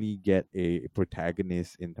finally get a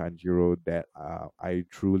protagonist in Tanjiro that I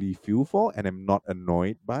truly feel for and am not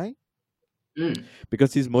annoyed by, Mm.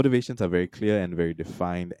 because his motivations are very clear and very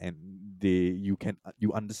defined, and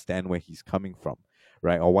you understand where he's coming from,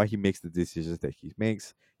 right? Or why he makes the decisions that he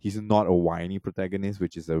makes. He's not a whiny protagonist,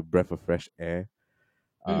 which is a breath of fresh air,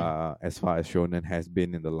 Mm. as far as shonen has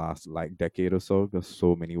been in the last like decade or so. There's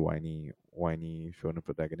so many whiny shonen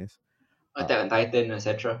protagonists. Attack uh, on Titan,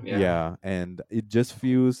 etc. Yeah. yeah, and it just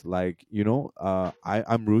feels like,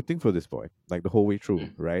 I'm rooting for this boy like the whole way through,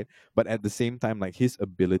 Mm. right? But at the same time, like his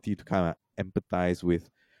ability to kind of empathize with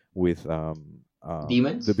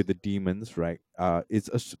Demons. the demons, right? It's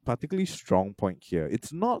a particularly strong point here.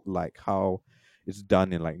 It's not like how it's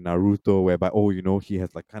done in like Naruto, whereby, he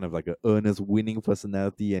has like kind of like a earnest winning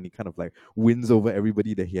personality, and he kind of like wins over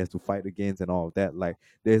everybody that he has to fight against and all of that. Like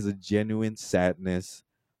there's a genuine sadness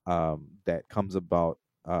that comes about,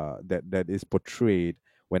 that is portrayed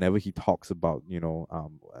whenever he talks about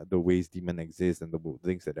the ways demon exist and the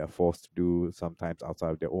things that they're forced to do sometimes outside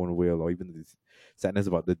of their own will, or even this sadness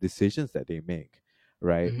about the decisions that they make,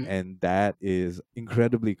 right? Mm-hmm. And that is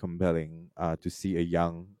incredibly compelling, to see a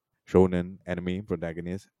young shonen anime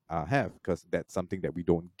protagonist have, because that's something that we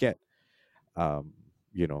don't get um,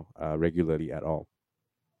 regularly at all.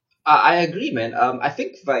 I agree, man. I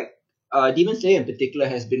think like Demon Slayer in particular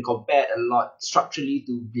has been compared a lot structurally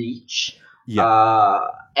to Bleach, Yeah.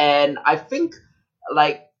 and I think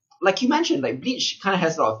like like you mentioned, like Bleach kind of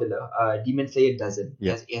has a lot of filler. Demon Slayer doesn't.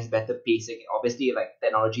 Yeah. It has better pacing. Obviously, like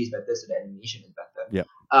technology is better, so the animation is better. Yeah.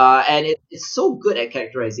 And it's so good at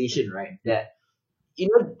characterization, right? That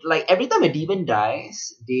like every time a demon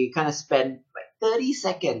dies, they kind of spend like 30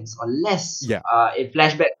 seconds or less Yeah. in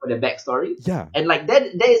flashback for the backstory. Yeah. And like that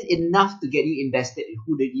is enough to get you invested in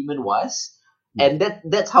who the demon was. Yeah. And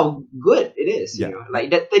that's how good it is. Yeah. You know? Like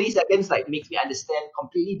that 30 seconds like makes me understand,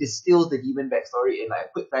 completely distills the demon backstory in like a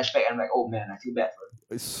quick flashback, and I'm like, oh man, I feel bad for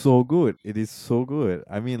him. It's so good. It is so good.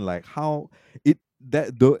 I mean, like how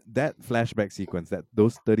that flashback sequence, that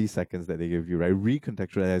those 30 seconds that they give you, right,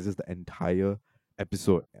 recontextualizes the entire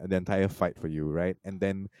episode, the entire fight for you, right? And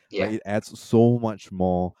then Yeah. like it adds so much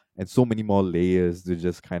more and so many more layers to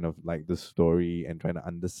just kind of like the story, and trying to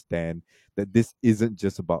understand that this isn't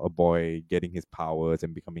just about a boy getting his powers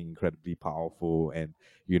and becoming incredibly powerful and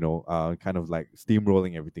kind of like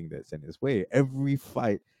steamrolling everything that's in his way. Every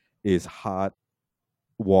fight is hard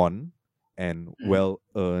won and well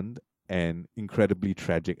earned and incredibly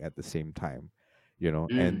tragic at the same time,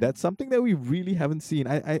 and that's something that we really haven't seen.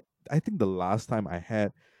 I think the last time I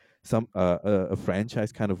had some a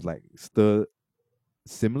franchise kind of like stir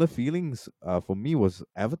similar feelings for me was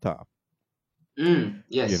Avatar,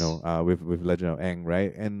 Yes. with Legend of Aang,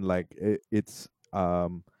 right? And like it's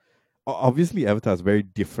obviously Avatar is a very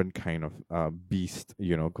different kind of beast,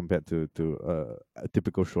 compared to a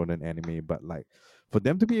typical shonen anime. But like for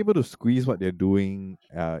them to be able to squeeze what they're doing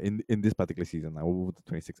in this particular season, like over the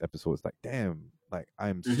 26 episodes, like damn, like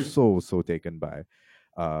I'm so taken by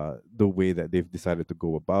the way that they've decided to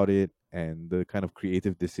go about it and the kind of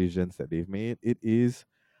creative decisions that they've made. It is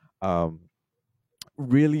um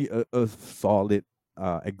really a solid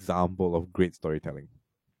example of great storytelling.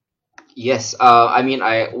 Yes, I mean,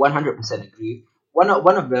 I 100% agree. One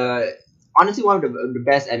of the honestly one of the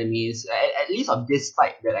best enemies, at least of this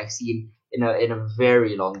type, that I've seen in a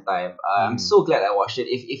very long time. I'm so glad I watched it.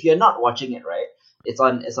 If you're not watching it, right, it's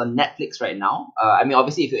on Netflix right now. I mean,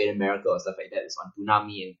 obviously, if you're in America or stuff like that, it's on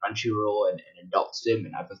Toonami and Crunchyroll and Adult Swim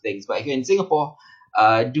and other things. But if you're in Singapore,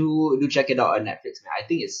 do check it out on Netflix, man. I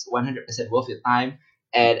think it's 100% worth your time,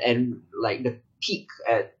 and like the peak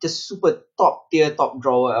at just super top tier, top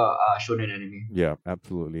drawer shonen anime. Yeah,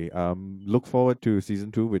 absolutely. Look forward to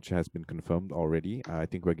season 2, which has been confirmed already. I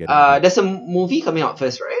think we're getting There's a movie coming out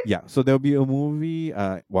first, right? yeah, so there'll be a movie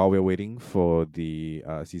while we're waiting for the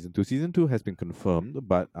season 2. Season 2 has been confirmed,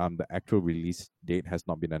 but the actual release date has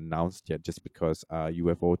not been announced yet, just because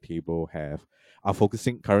UFO Table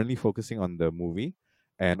currently focusing on the movie,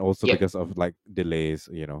 and also Yep. because of like delays,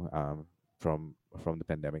 from the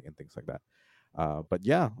pandemic and things like that. But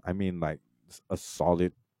yeah, I mean, like a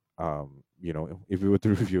solid, if we were to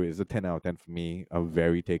review it, it's a 10 out of 10 for me. A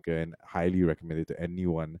very taken, highly recommended to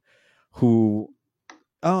anyone who,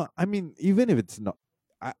 I mean, even if it's not,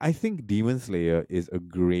 I think Demon Slayer is a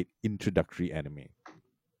great introductory anime.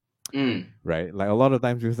 Right? Like a lot of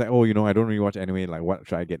times people say, oh, I don't really watch anime, like what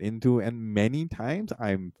should I get into? And many times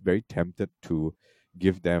I'm very tempted to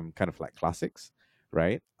give them kind of like classics,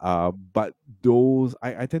 right? But those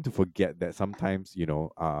I tend to forget that sometimes,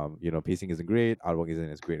 pacing isn't great, artwork isn't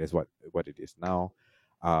as great as what it is now.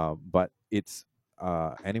 But it's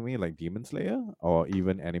anime like Demon Slayer, or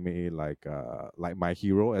even anime like My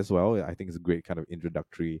Hero as well. I think it's a great kind of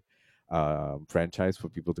introductory franchise for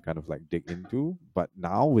people to kind of like dig into. But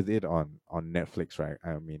now with it on Netflix, right?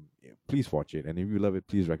 I mean, please watch it, and if you love it,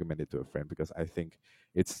 please recommend it to a friend, because I think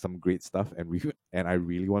it's some great stuff, and I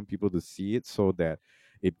really want people to see it so that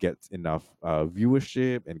it gets enough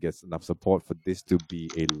viewership and gets enough support for this to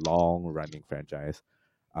be a long running franchise.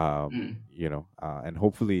 And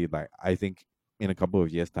hopefully, like, I think in a couple of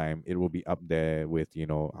years' time, it will be up there with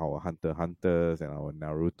our Hunter x Hunters and our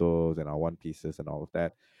Naruto's and our One Pieces and all of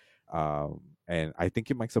that. And I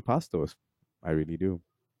think it might surpass those. I really do.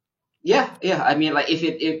 Yeah. I mean, like if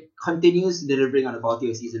it continues delivering on the quality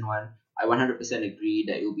of season one, I 100% agree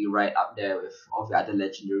that it will be right up there with all the other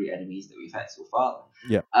legendary enemies that we've had so far.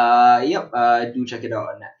 Yeah. Do check it out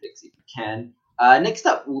on Netflix if you can. Next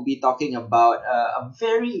up, we'll be talking about a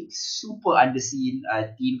very super underseen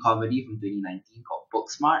teen comedy from 2019 called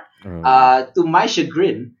Booksmart. To my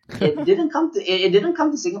chagrin, it didn't come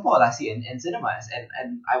to Singapore last year in cinemas,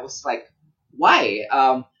 and I was like, why?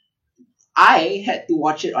 I had to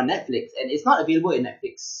watch it on Netflix, and it's not available in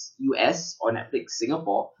Netflix US or Netflix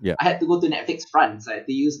Singapore. Yeah. I had to go to Netflix France. I had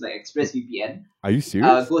to use like ExpressVPN. Are you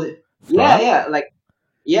serious? One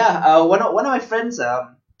of my friends,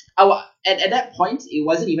 at that point, it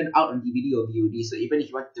wasn't even out on DVD or VOD. So even if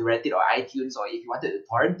you wanted to rent it or iTunes, or if you wanted to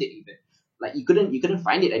torrent it, even like you couldn't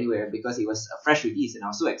find it anywhere because it was a fresh release, and I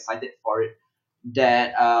was so excited for it.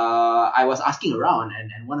 that I was asking around,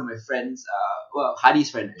 and one of my friends, well, Hadi's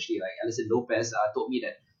friend actually, like Alison Lopez, told me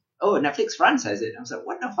that, oh, Netflix France has it. I was like,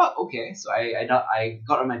 what the fuck? Okay, so I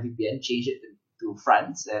got on my VPN, changed it to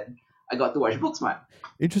France, and I got to watch Booksmart.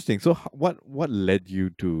 Interesting. So, what led you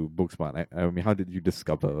to Booksmart? I mean, how did you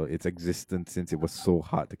discover its existence since it was so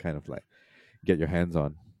hard to kind of like get your hands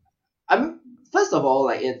on? I'm First of all,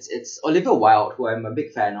 like it's Olivia Wilde, who I'm a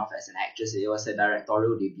big fan of as an actress. It was a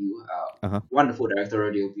directorial debut, Uh huh. wonderful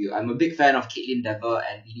directorial debut. I'm a big fan of Caitlin Dever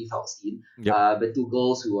and Beanie Feldstein, Yep. the two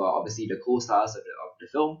girls who are obviously the co-stars of the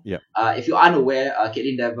film. Yep. If you're unaware,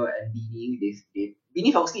 Caitlin Dever and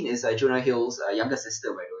Beanie Feldstein is Jonah Hill's younger sister,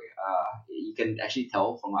 by the way. You can actually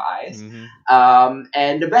tell from her eyes.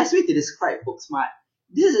 And the best way to describe Booksmart,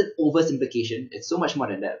 this is an oversimplification. It's so much more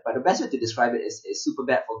than that. But the best way to describe it is super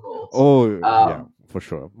bad for girls. Oh, yeah, Um, for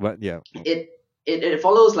sure. But yeah. it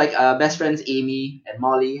follows like best friends Amy and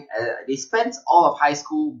Molly. They spent all of high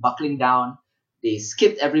school buckling down. They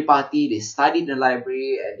skipped every party. They studied in the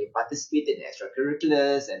library and they participated in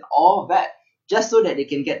extracurriculars and all of that just so that they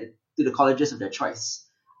can get to the colleges of their choice.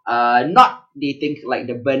 Not they think like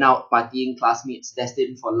the burnout partying classmates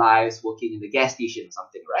destined for lives working in the gas station or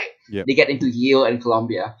something, right? Yep. They get into Yale and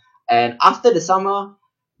Columbia, and after the summer,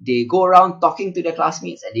 they go around talking to their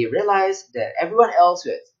classmates and they realize that everyone else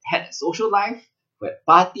who had a social life, who had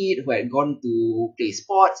partied, who had gone to play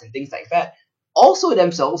sports and things like that, also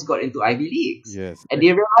themselves got into Ivy Leagues. Yes. And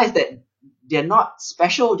they realized that they're not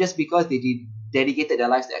special just because they dedicated their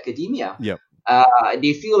lives to academia. Yep.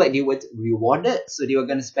 They feel like they were rewarded, so they were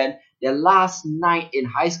going to spend their last night in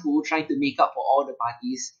high school trying to make up for all the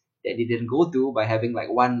parties that they didn't go to by having like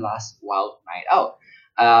one last wild night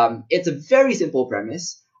out. It's a very simple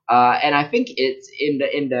premise, and I think it's in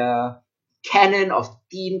the canon of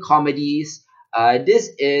teen comedies. This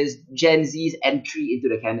is Gen Z's entry into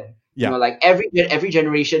the canon. Yeah. You know, like every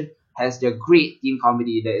generation has their great teen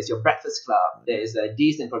comedy. There is your Breakfast Club. There is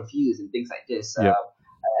Dazed and Confused and things like this. Yeah.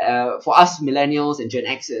 For us millennials and Gen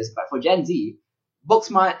Xers, but for Gen Z,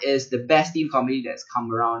 Booksmart is the best teen comedy that's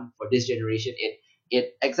come around for this generation.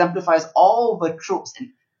 It exemplifies all the tropes, and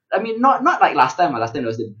I mean not like last time. Last time there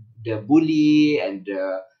was the bully and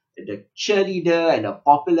the cheerleader and the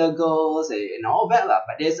popular girls and all that lah.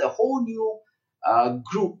 But there's a whole new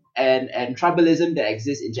group and tribalism that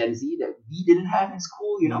exists in Gen Z that we didn't have in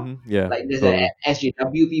school. You know, Yeah. like there's totally. the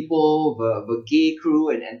SJW people, the gay crew,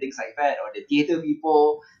 and things like that, or the theater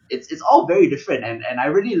people. It's all very different, and I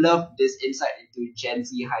really love this insight into Gen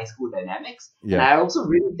Z high school dynamics. And Yeah. I also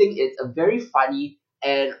really think it's a very funny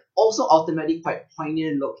and also ultimately quite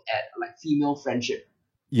poignant look at like female friendship.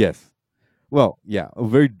 Yes. Well, yeah, a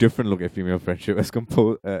very different look at female friendship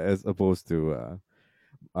as opposed to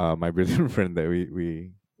my brilliant friend that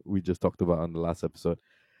we just talked about on the last episode.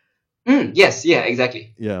 Yes, yeah,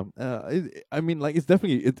 exactly. Yeah, I mean, like it's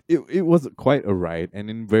definitely it was quite a ride and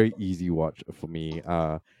a very easy watch for me.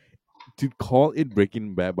 To call it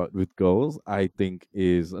Breaking Bad but with girls, I think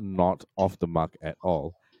is not off the mark at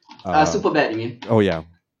all. Super bad, you mean? Oh yeah,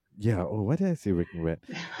 yeah. Oh, why did I say Breaking Bad?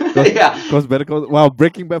 Yeah. Because Better Call. Wow,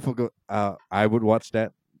 Breaking Bad for girls. I would watch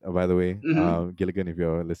that. By the way, Mhm. Gilligan, if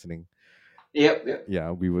you're listening, Yep.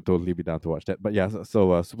 yeah, we would totally be down to watch that. But yeah,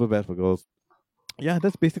 Super Bad for girls. Yeah,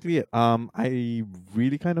 that's basically it. I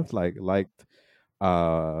really kind of liked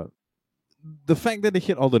uh the fact that they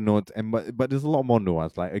hit all the notes, and but there's a lot more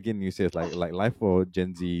nuance. Like again, you say it's like life for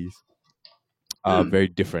Gen Zs are Mm. very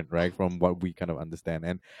different, right, from what we kind of understand.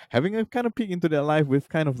 And having a kind of peek into their life with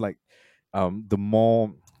kind of like the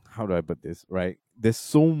more, how do I put this, right? There's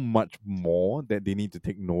so much more that they need to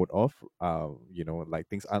take note of. Like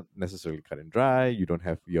things aren't necessarily cut and dry. You don't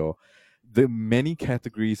have the many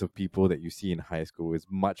categories of people that you see in high school is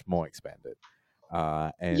much more expanded.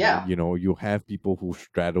 And Yeah. you have people who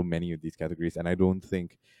straddle many of these categories, and I don't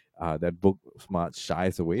think that book smart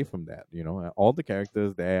shies away from that. All the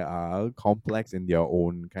characters there are complex in their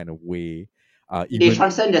own kind of way. They Even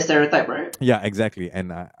transcend the stereotype, right? Yeah, exactly,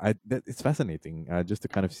 and it's fascinating just to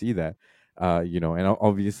kind of see that. And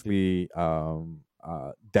obviously,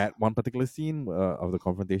 that one particular scene of the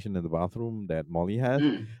confrontation in the bathroom that Molly has,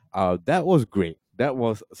 Mm. that was great. That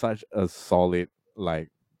was such a solid, like,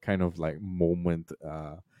 kind of like moment.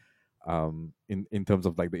 In terms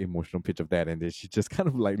of like the emotional pitch of that, and then she just kind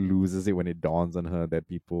of like loses it when it dawns on her that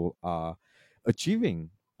people are achieving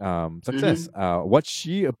success. Mm-hmm.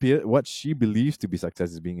 What she believes to be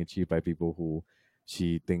success is being achieved by people who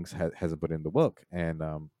she thinks hasn't put in the work, and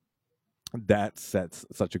that sets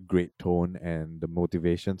such a great tone and the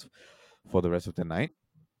motivations for the rest of the night.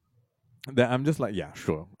 that I'm just like, yeah,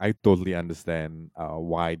 sure. I totally understand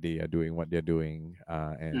why they are doing what they're doing,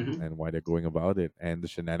 Hmm. and why they're going about it, and the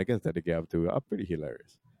shenanigans that they get up to are pretty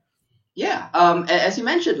hilarious. Yeah. As you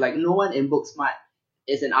mentioned, like no one in Booksmart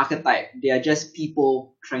is an archetype. They are just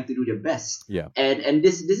people trying to do their best. Yeah. And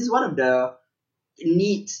this is one of the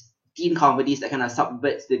neat teen comedies that kind of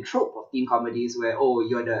subverts the trope of teen comedies where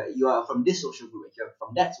you are from this social group, you're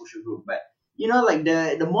from that social group, but like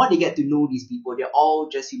the more they get to know these people, they're all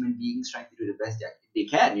just human beings trying to do the best they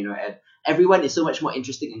can, and everyone is so much more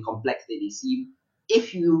interesting and complex than they seem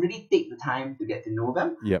if you really take the time to get to know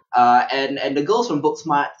them. Yep. And the girls from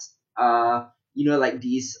Booksmart, like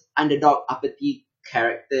these underdog uppity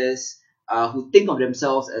characters who think of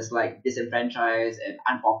themselves as like disenfranchised and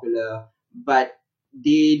unpopular, but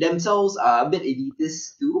they themselves are a bit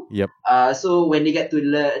elitist too. Yep. So when they get to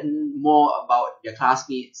learn more about their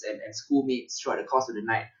classmates and schoolmates throughout the course of the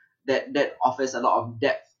night, that offers a lot of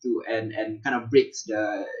depth to and kind of breaks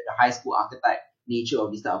the high school archetype nature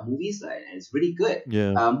of these type of movies, and it's really good.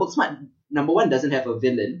 Yeah. Booksmart number one doesn't have a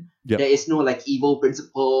villain. Yep. There is no like evil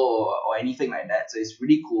principal or anything like that. So it's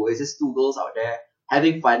really cool. It's just two girls out there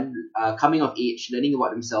having fun, coming of age, learning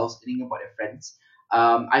about themselves, learning about their friends.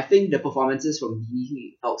 I think the performances from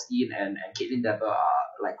Beanie Feldstein and Caitlin Dever are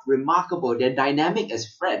like remarkable. Their dynamic as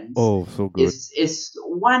friends Oh, so good. is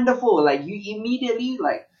wonderful. Like you immediately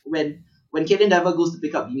like when Caitlin Dever goes to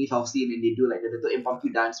pick up Beanie Feldstein and they do like the little impromptu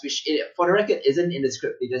dance, which for the record isn't in the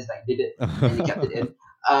script. They just like did it and they kept it in.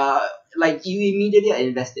 Like you immediately are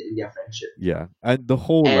invested in their friendship. Yeah, and the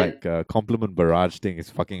whole And compliment barrage thing is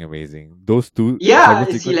fucking amazing. Those two yeah,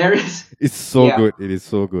 several it's sequences, hilarious. it's so Yeah. good. It is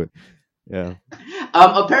so good. Yeah.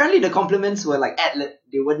 Apparently the compliments were like ad-lib.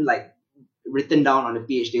 They weren't like written down on the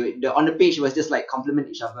page. On the page it was just like compliment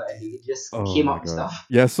each other and they just Oh came my up with god. stuff.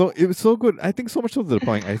 Yeah, so it was so good. I think so much so to the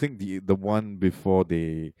point. I think the one before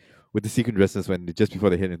they with the sequin dresses when they, just before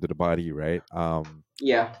they head into the party, right?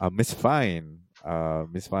 Yeah. Miss Fine,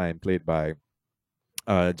 played by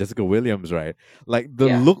Jessica Williams, right? Like the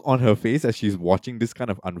Yeah. look on her face as she's watching this kind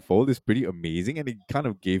of unfold is pretty amazing, and it kind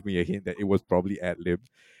of gave me a hint that it was probably ad libbed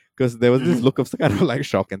because there was this Mhm. look of kind of like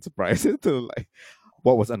shock and surprise to like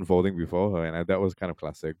what was unfolding before her, and that was kind of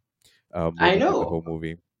classic I moment of the whole know.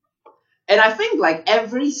 movie. And I think like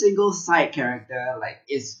every single side character like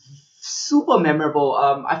is super memorable.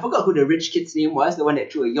 I forgot who the rich kid's name was, the one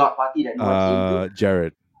that threw a yacht party that no one came to.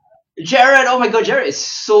 Jared, Jared, oh my god, Jared is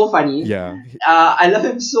so funny. yeah, I love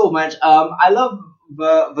him so much. I love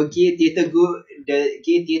the gay theater the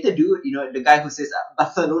gay theater dude. The guy who says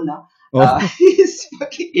Barcelona. oh, He's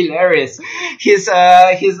fucking hilarious. His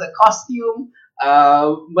costume,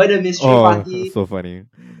 murder mystery oh, party, so funny.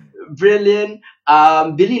 brilliant.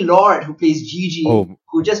 Billy Lord who plays Gigi, Oh,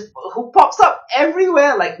 who pops up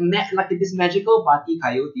everywhere like like this magical party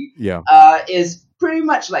coyote. yeah, Is pretty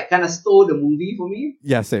much like kind of stole the movie for me.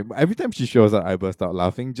 yeah, same. Every time she shows up, I burst out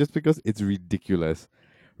laughing just because it's ridiculous,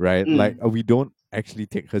 right? Like Mm, we don't actually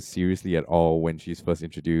take her seriously at all when she's first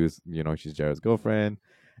introduced. She's Jared's girlfriend,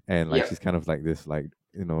 and like yep, she's kind of like this, like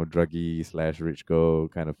druggy slash rich girl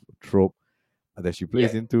kind of trope that she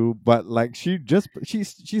plays yep. into. But like she's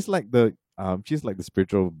like the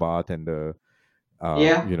spiritual bartender,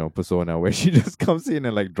 Yeah. persona where she just comes in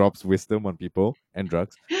and like drops wisdom on people and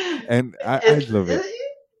drugs, and I It's love it.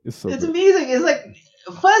 It's so it's good. amazing. It's like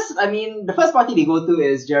the first party they go to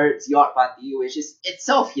is Jared's yacht party, which is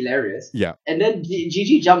itself hilarious. Yeah. And then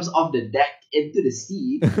Gigi jumps off the deck into the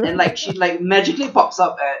sea, and like she like magically pops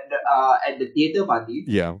up at the theater party.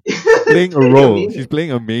 Yeah, It's playing a pretty role. She's amazing.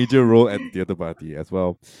 playing a major role at the theater party as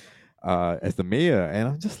well, as the mayor. And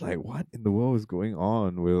I'm just like, what in the world is going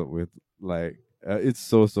on with like? It's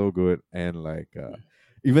so good, and like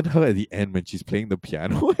even her at the end when she's playing the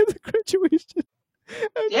piano at the graduation.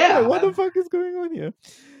 I'm just like, what the Yeah. fuck is going on here?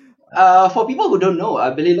 For people who don't know,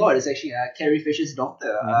 Billy Lord is actually Carrie Fisher's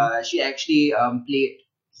daughter. Mm-hmm. She actually played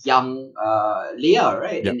young Leia,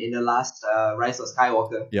 right, Yep. in the last Rise of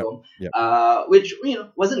Skywalker Yep. film, Yep. which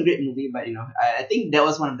wasn't a great movie, but I think that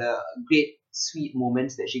was one of the great sweet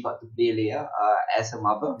moments that she got to play Leia as her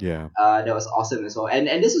mother. Yeah. That was awesome as well. And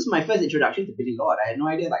this was my first introduction to Billy Lord. I had no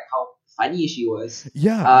idea like how funny she was.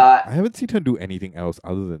 Yeah, Uh, I haven't seen her do anything else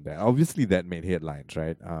other than that. Obviously, that made headlines,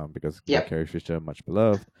 right? Because yep. Carrie Fisher, much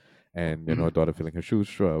beloved, and her Mhm. daughter filling her shoes,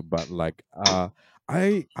 sure. But like,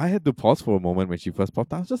 I had to pause for a moment when she first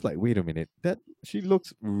popped out. I was just like, wait a minute, that she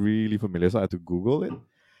looks really familiar. So I had to Google it.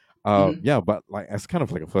 Mhm. Yeah, but like as kind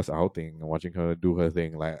of like a first outing, watching her do her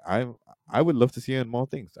thing, like I would love to see her in more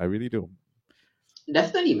things. I really do.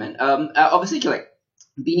 Definitely, man. Obviously, like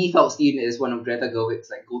Beanie Feldstein is one of Greta Gerwig's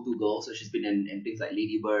like go-to girls. So she's been in things like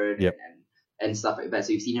Lady Bird Yep. and stuff like that.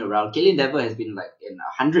 So you've seen her around. Kaitlyn Dever has been like in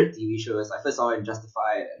 100 TV shows. I first saw her in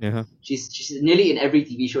Justified. Uh-huh. She's nearly in every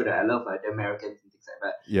TV show that I love, like The Americans and things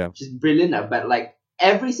like that. Yeah. She's brilliant, but like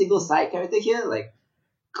every single side character here, like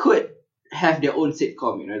could have their own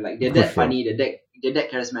sitcom. Like they're For that sure. funny, they're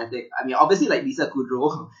that charismatic. I mean, obviously like Lisa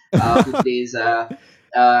Kudrow, who plays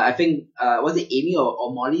I think was it Amy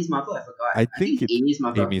or Molly's mother? I forgot. I think it's Amy's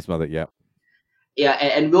mother. Amy's mother. Yeah. Yeah,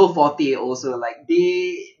 and Will Forte also, like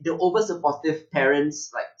the over supportive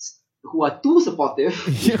parents, like who are too supportive.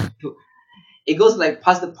 Yeah. It goes like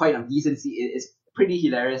past the point of decency. It's pretty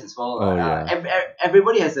hilarious as well. Oh, yeah.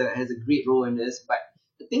 Everybody has a great role in this, but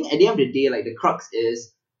I think at the end of the day, like the crux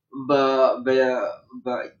is the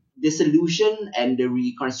solution and the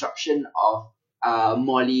reconstruction of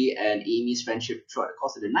Molly and Amy's friendship throughout the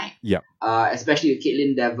course of the night. Yeah. Especially with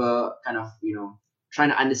Caitlin Dever kind of trying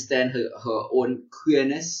to understand her own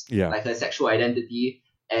queerness, Yeah. like her sexual identity,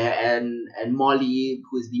 and Molly,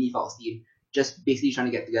 who is Beanie Feldstein, just basically trying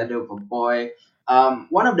to get together with a boy.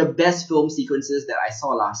 One of the best film sequences that I saw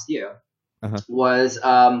last year Uh-huh. was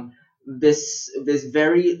this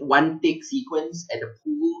very one take sequence at the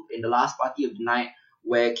pool in the last party of the night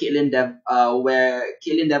where Caitlin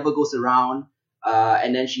Dever goes around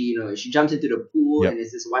and then she jumps into the pool. Yep. And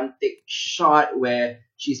it's this one take shot where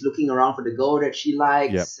she's looking around for the girl that she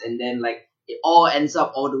likes, and then like it all ends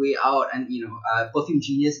up all the way out, and Perfume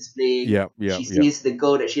Genius is playing. She sees the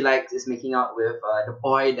girl that she likes is making out with the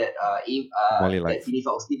boy that Molly that likes. Beanie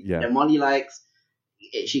Feldstein, Yeah. that Molly likes.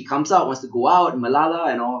 She comes out, wants to go out,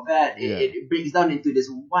 Malala and all of that. Yeah. It breaks down into this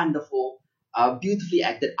wonderful, beautifully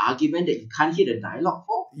acted argument that you can't hear the dialogue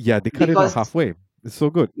for. Yeah, they cut it out Because- halfway. It's so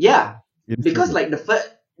good. Yeah, It's because so good. like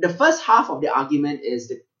the first half of the argument is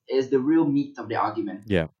the real meat of the argument.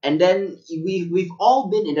 Yeah. And then we've all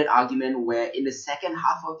been in that argument where in the second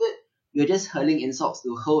half of it, you're just hurling insults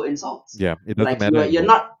to hurl insults. Yeah, it doesn't Like matter. you're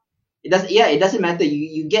anymore. not. It doesn't matter.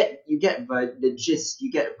 You get the gist.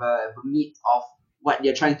 You get the meat of what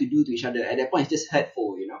they're trying to do to each other. At that point, it's just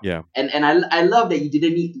hurtful, Yeah. And I love that you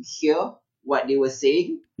didn't need to hear what they were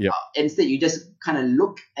saying. Yeah. Instead, you just kind of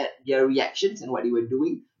look at their reactions and what they were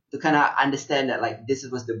doing to kind of understand that like this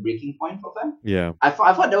was the breaking point for them. Yeah. I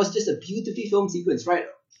thought that was just a beautifully filmed sequence, right?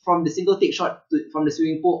 From the single take shot from the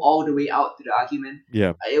swimming pool all the way out to the argument.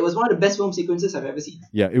 Yeah. It was one of the best film sequences I've ever seen.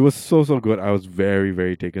 Yeah, it was so good. I was very,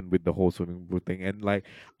 very taken with the whole swimming pool thing, and like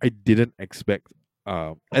I didn't expect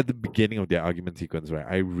at the beginning of their argument sequence, right?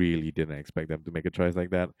 I really didn't expect them to make a choice like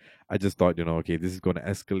that. I just thought, okay, this is going to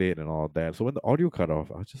escalate and all that. So when the audio cut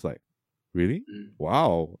off, I was just like, really? Mm.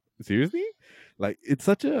 Wow, seriously? Like it's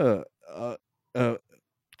such a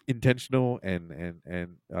intentional and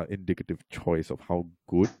indicative choice of how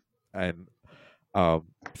good and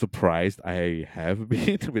surprised I have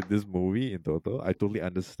been with this movie in total. I totally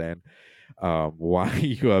understand why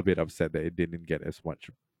you are a bit upset that it didn't get as much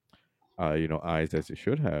eyes as it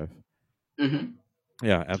should have. Mm-hmm.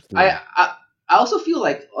 Yeah, absolutely. I also feel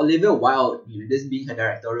like Olivia Wilde, this being her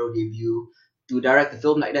directorial debut, to direct a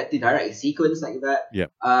film like that, to direct a sequence like that.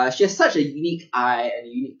 Yeah. She has such a unique eye and a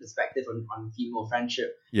unique perspective on female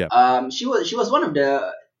friendship. Yeah. She was one of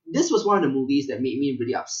the. This was one of the movies that made me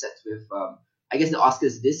really upset with I guess the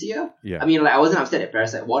Oscars this year. Yeah. I mean, like I wasn't upset that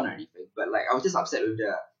Parasite won or anything, but like I was just upset with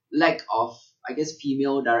the lack of, I guess,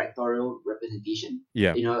 female directorial representation.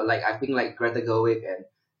 Yeah. Like I think like Greta Gerwig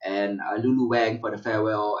and Lulu Wang for The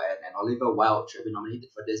Farewell and Olivia Wilde should have been nominated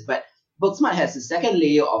for this. But Booksmart has a second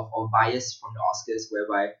layer of bias from the Oscars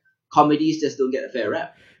whereby comedies just don't get a fair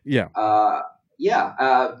rep. Yeah.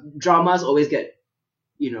 Dramas always get,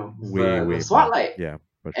 Way the spotlight. Yeah.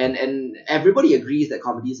 But And everybody agrees that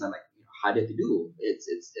comedies are like harder to do.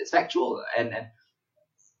 It's factual. And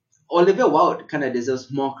Olivia Wilde kind of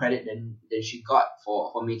deserves more credit than she got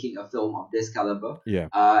for making a film of this caliber. yeah.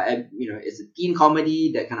 And it's a teen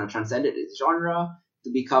comedy that kind of transcended its genre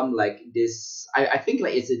to become like this. I think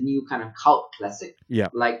like it's a new kind of cult classic. Yeah.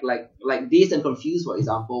 Like Dazed and Confused, for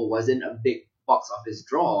example, wasn't a big box office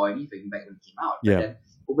draw or anything back when it came out. But Yeah. then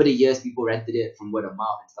over the years, people rented it from word of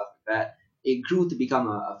mouth and stuff like that. It grew to become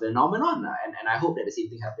a phenomenon, and I hope that the same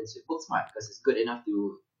thing happens with Booksmart because it's good enough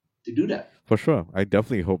to do that. For sure. I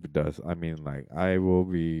definitely hope it does. I mean, like, I will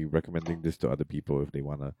be recommending this to other people if they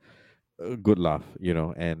want a good laugh,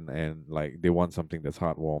 and like they want something that's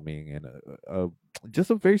heartwarming and just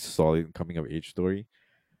a very solid coming of age story.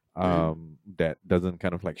 That doesn't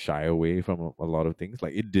kind of like shy away from a lot of things.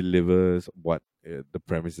 Like it delivers what the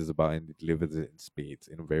premise is about, and it delivers it in spades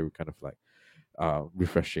in a very kind of like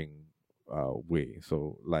refreshing way.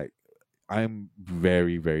 So like I'm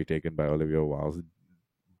very, very taken by Olivia Wilde's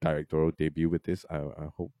directorial debut with this. I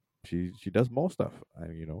hope she does more stuff.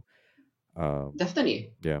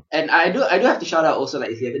 Definitely. Yeah. And I do have to shout out also, like,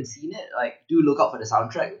 if you haven't seen it, like, do look out for the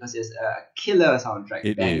soundtrack because it's a killer soundtrack.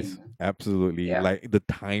 It Banging, is man. absolutely Yeah. like the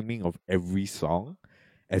timing of every song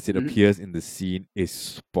as it Mhm. appears in the scene is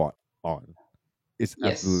spot on. It's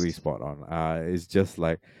Yes. absolutely spot on. It's just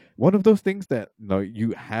like one of those things that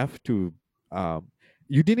you have to.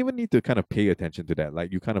 You didn't even need to kind of pay attention to that.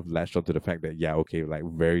 Like you kind of latched onto the fact that yeah, okay, like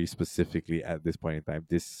very specifically at this point in time,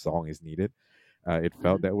 this song is needed. It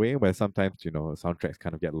felt Mhm. that way, but sometimes soundtracks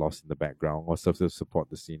kind of get lost in the background or serve to support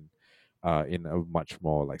the scene in a much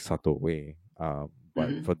more like subtle way. But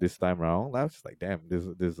Mhm. for this time around, I was just like, damn, this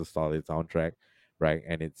is a solid soundtrack, right?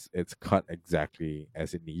 And it's cut exactly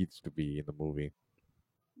as it needs to be in the movie.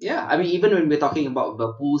 Yeah, I mean, even when we're talking about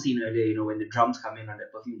the pool scene earlier, when the drums come in on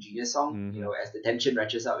that Perfume Genius song, Mm-hmm. as the tension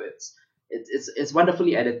ratchets up, it's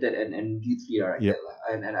wonderfully edited and beautifully directed, Yep.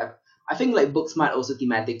 lah. And I think like Booksmart also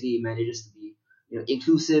thematically manages to be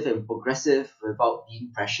inclusive and progressive without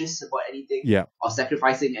being precious about anything Yeah. or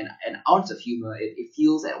sacrificing an ounce of humor. It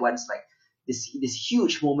feels at once like this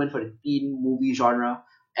huge moment for the teen movie genre,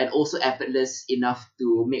 and also effortless enough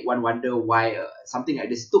to make one wonder why something like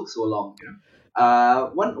this took so long.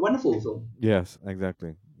 Wonderful film. Yes,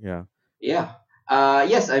 exactly. Yeah. Yeah.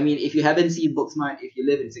 Yes, I mean, if you haven't seen Booksmart, if you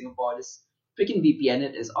live in Singapore, this freaking VPN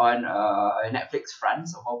it is on Netflix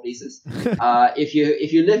France of all places. If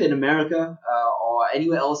you live in America or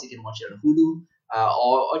anywhere else, you can watch it on Hulu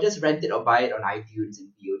or just rent it or buy it on iTunes and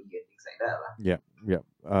VOD and things like that, lah. Yeah.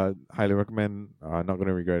 Yeah. Highly recommend. Not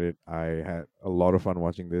gonna regret it. I had a lot of fun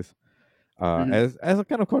watching this. Mhm. As a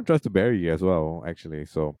kind of contrast to Barry as well, actually.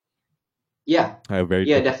 So Yeah, I have very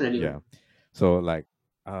yeah, different. definitely, Yeah. man. So like,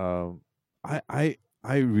 um, I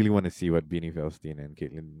really want to see what Beanie Feldstein and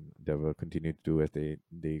Caitlin Dever continue to do as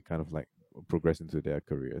they kind of like progress into their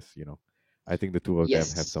careers. I think the two of them have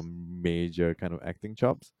Yes. some major kind of acting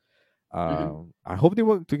chops. Mhm. I hope they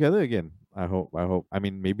work together again. I hope. I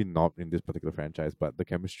mean, maybe not in this particular franchise, but the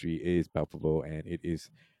chemistry is palpable and it is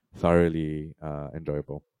thoroughly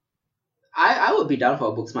enjoyable. I would be down for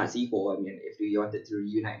a Booksmart sequel. I mean, if you wanted to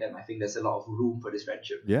reunite them, I think there's a lot of room for this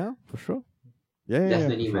friendship. Yeah, for sure. Yeah, for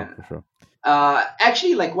Definitely, sure, man. for sure.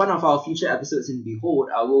 Actually, like one of our future episodes in Behold,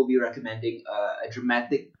 I will be recommending a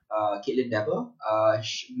dramatic Caitlin Dever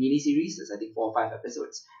mini series. It's I think 4 or 5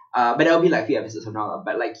 episodes. But that'll be like 3 episodes from now.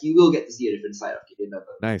 But like you will get to see a different side of Caitlin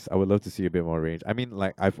Dever. Nice. I would love to see a bit more range. I mean,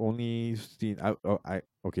 like I've only seen I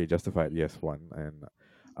okay, Justified, yes, one, and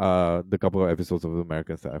the couple of episodes of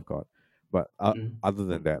Americans that I've got. But Mm. other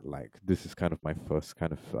than that, like this is kind of my first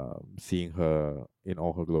kind of seeing her in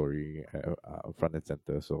all her glory, front and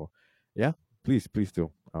center. So, yeah, please do.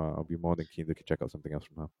 I'll be more than keen to check out something else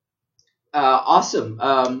from her. Awesome.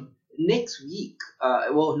 Next week,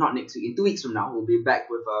 well, not next week. In 2 weeks from now, we'll be back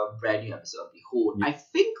with a brand new episode of Behold. Ye- I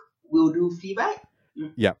think we'll do feedback.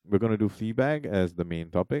 Yeah, we're gonna do Fleabag as the main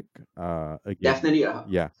topic. Again, Definitely.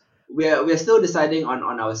 yeah, We're still deciding on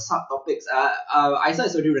our subtopics. Isa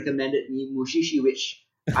has already recommended me Mushishi, which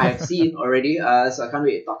I have seen already. So I can't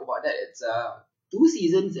wait to talk about that. It's 2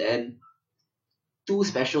 seasons and 2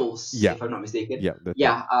 specials, Yeah. if I'm not mistaken. yeah, that's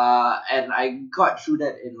Yeah. And I got through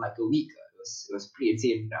that in like a week. It was pretty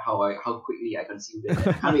insane how quickly I consumed it.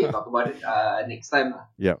 I can't wait to talk about it next time.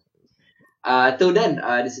 Yeah. Till then,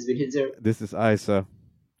 this has been Hinzer. This is Isa.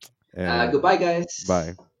 And Goodbye, guys.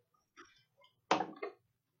 bye.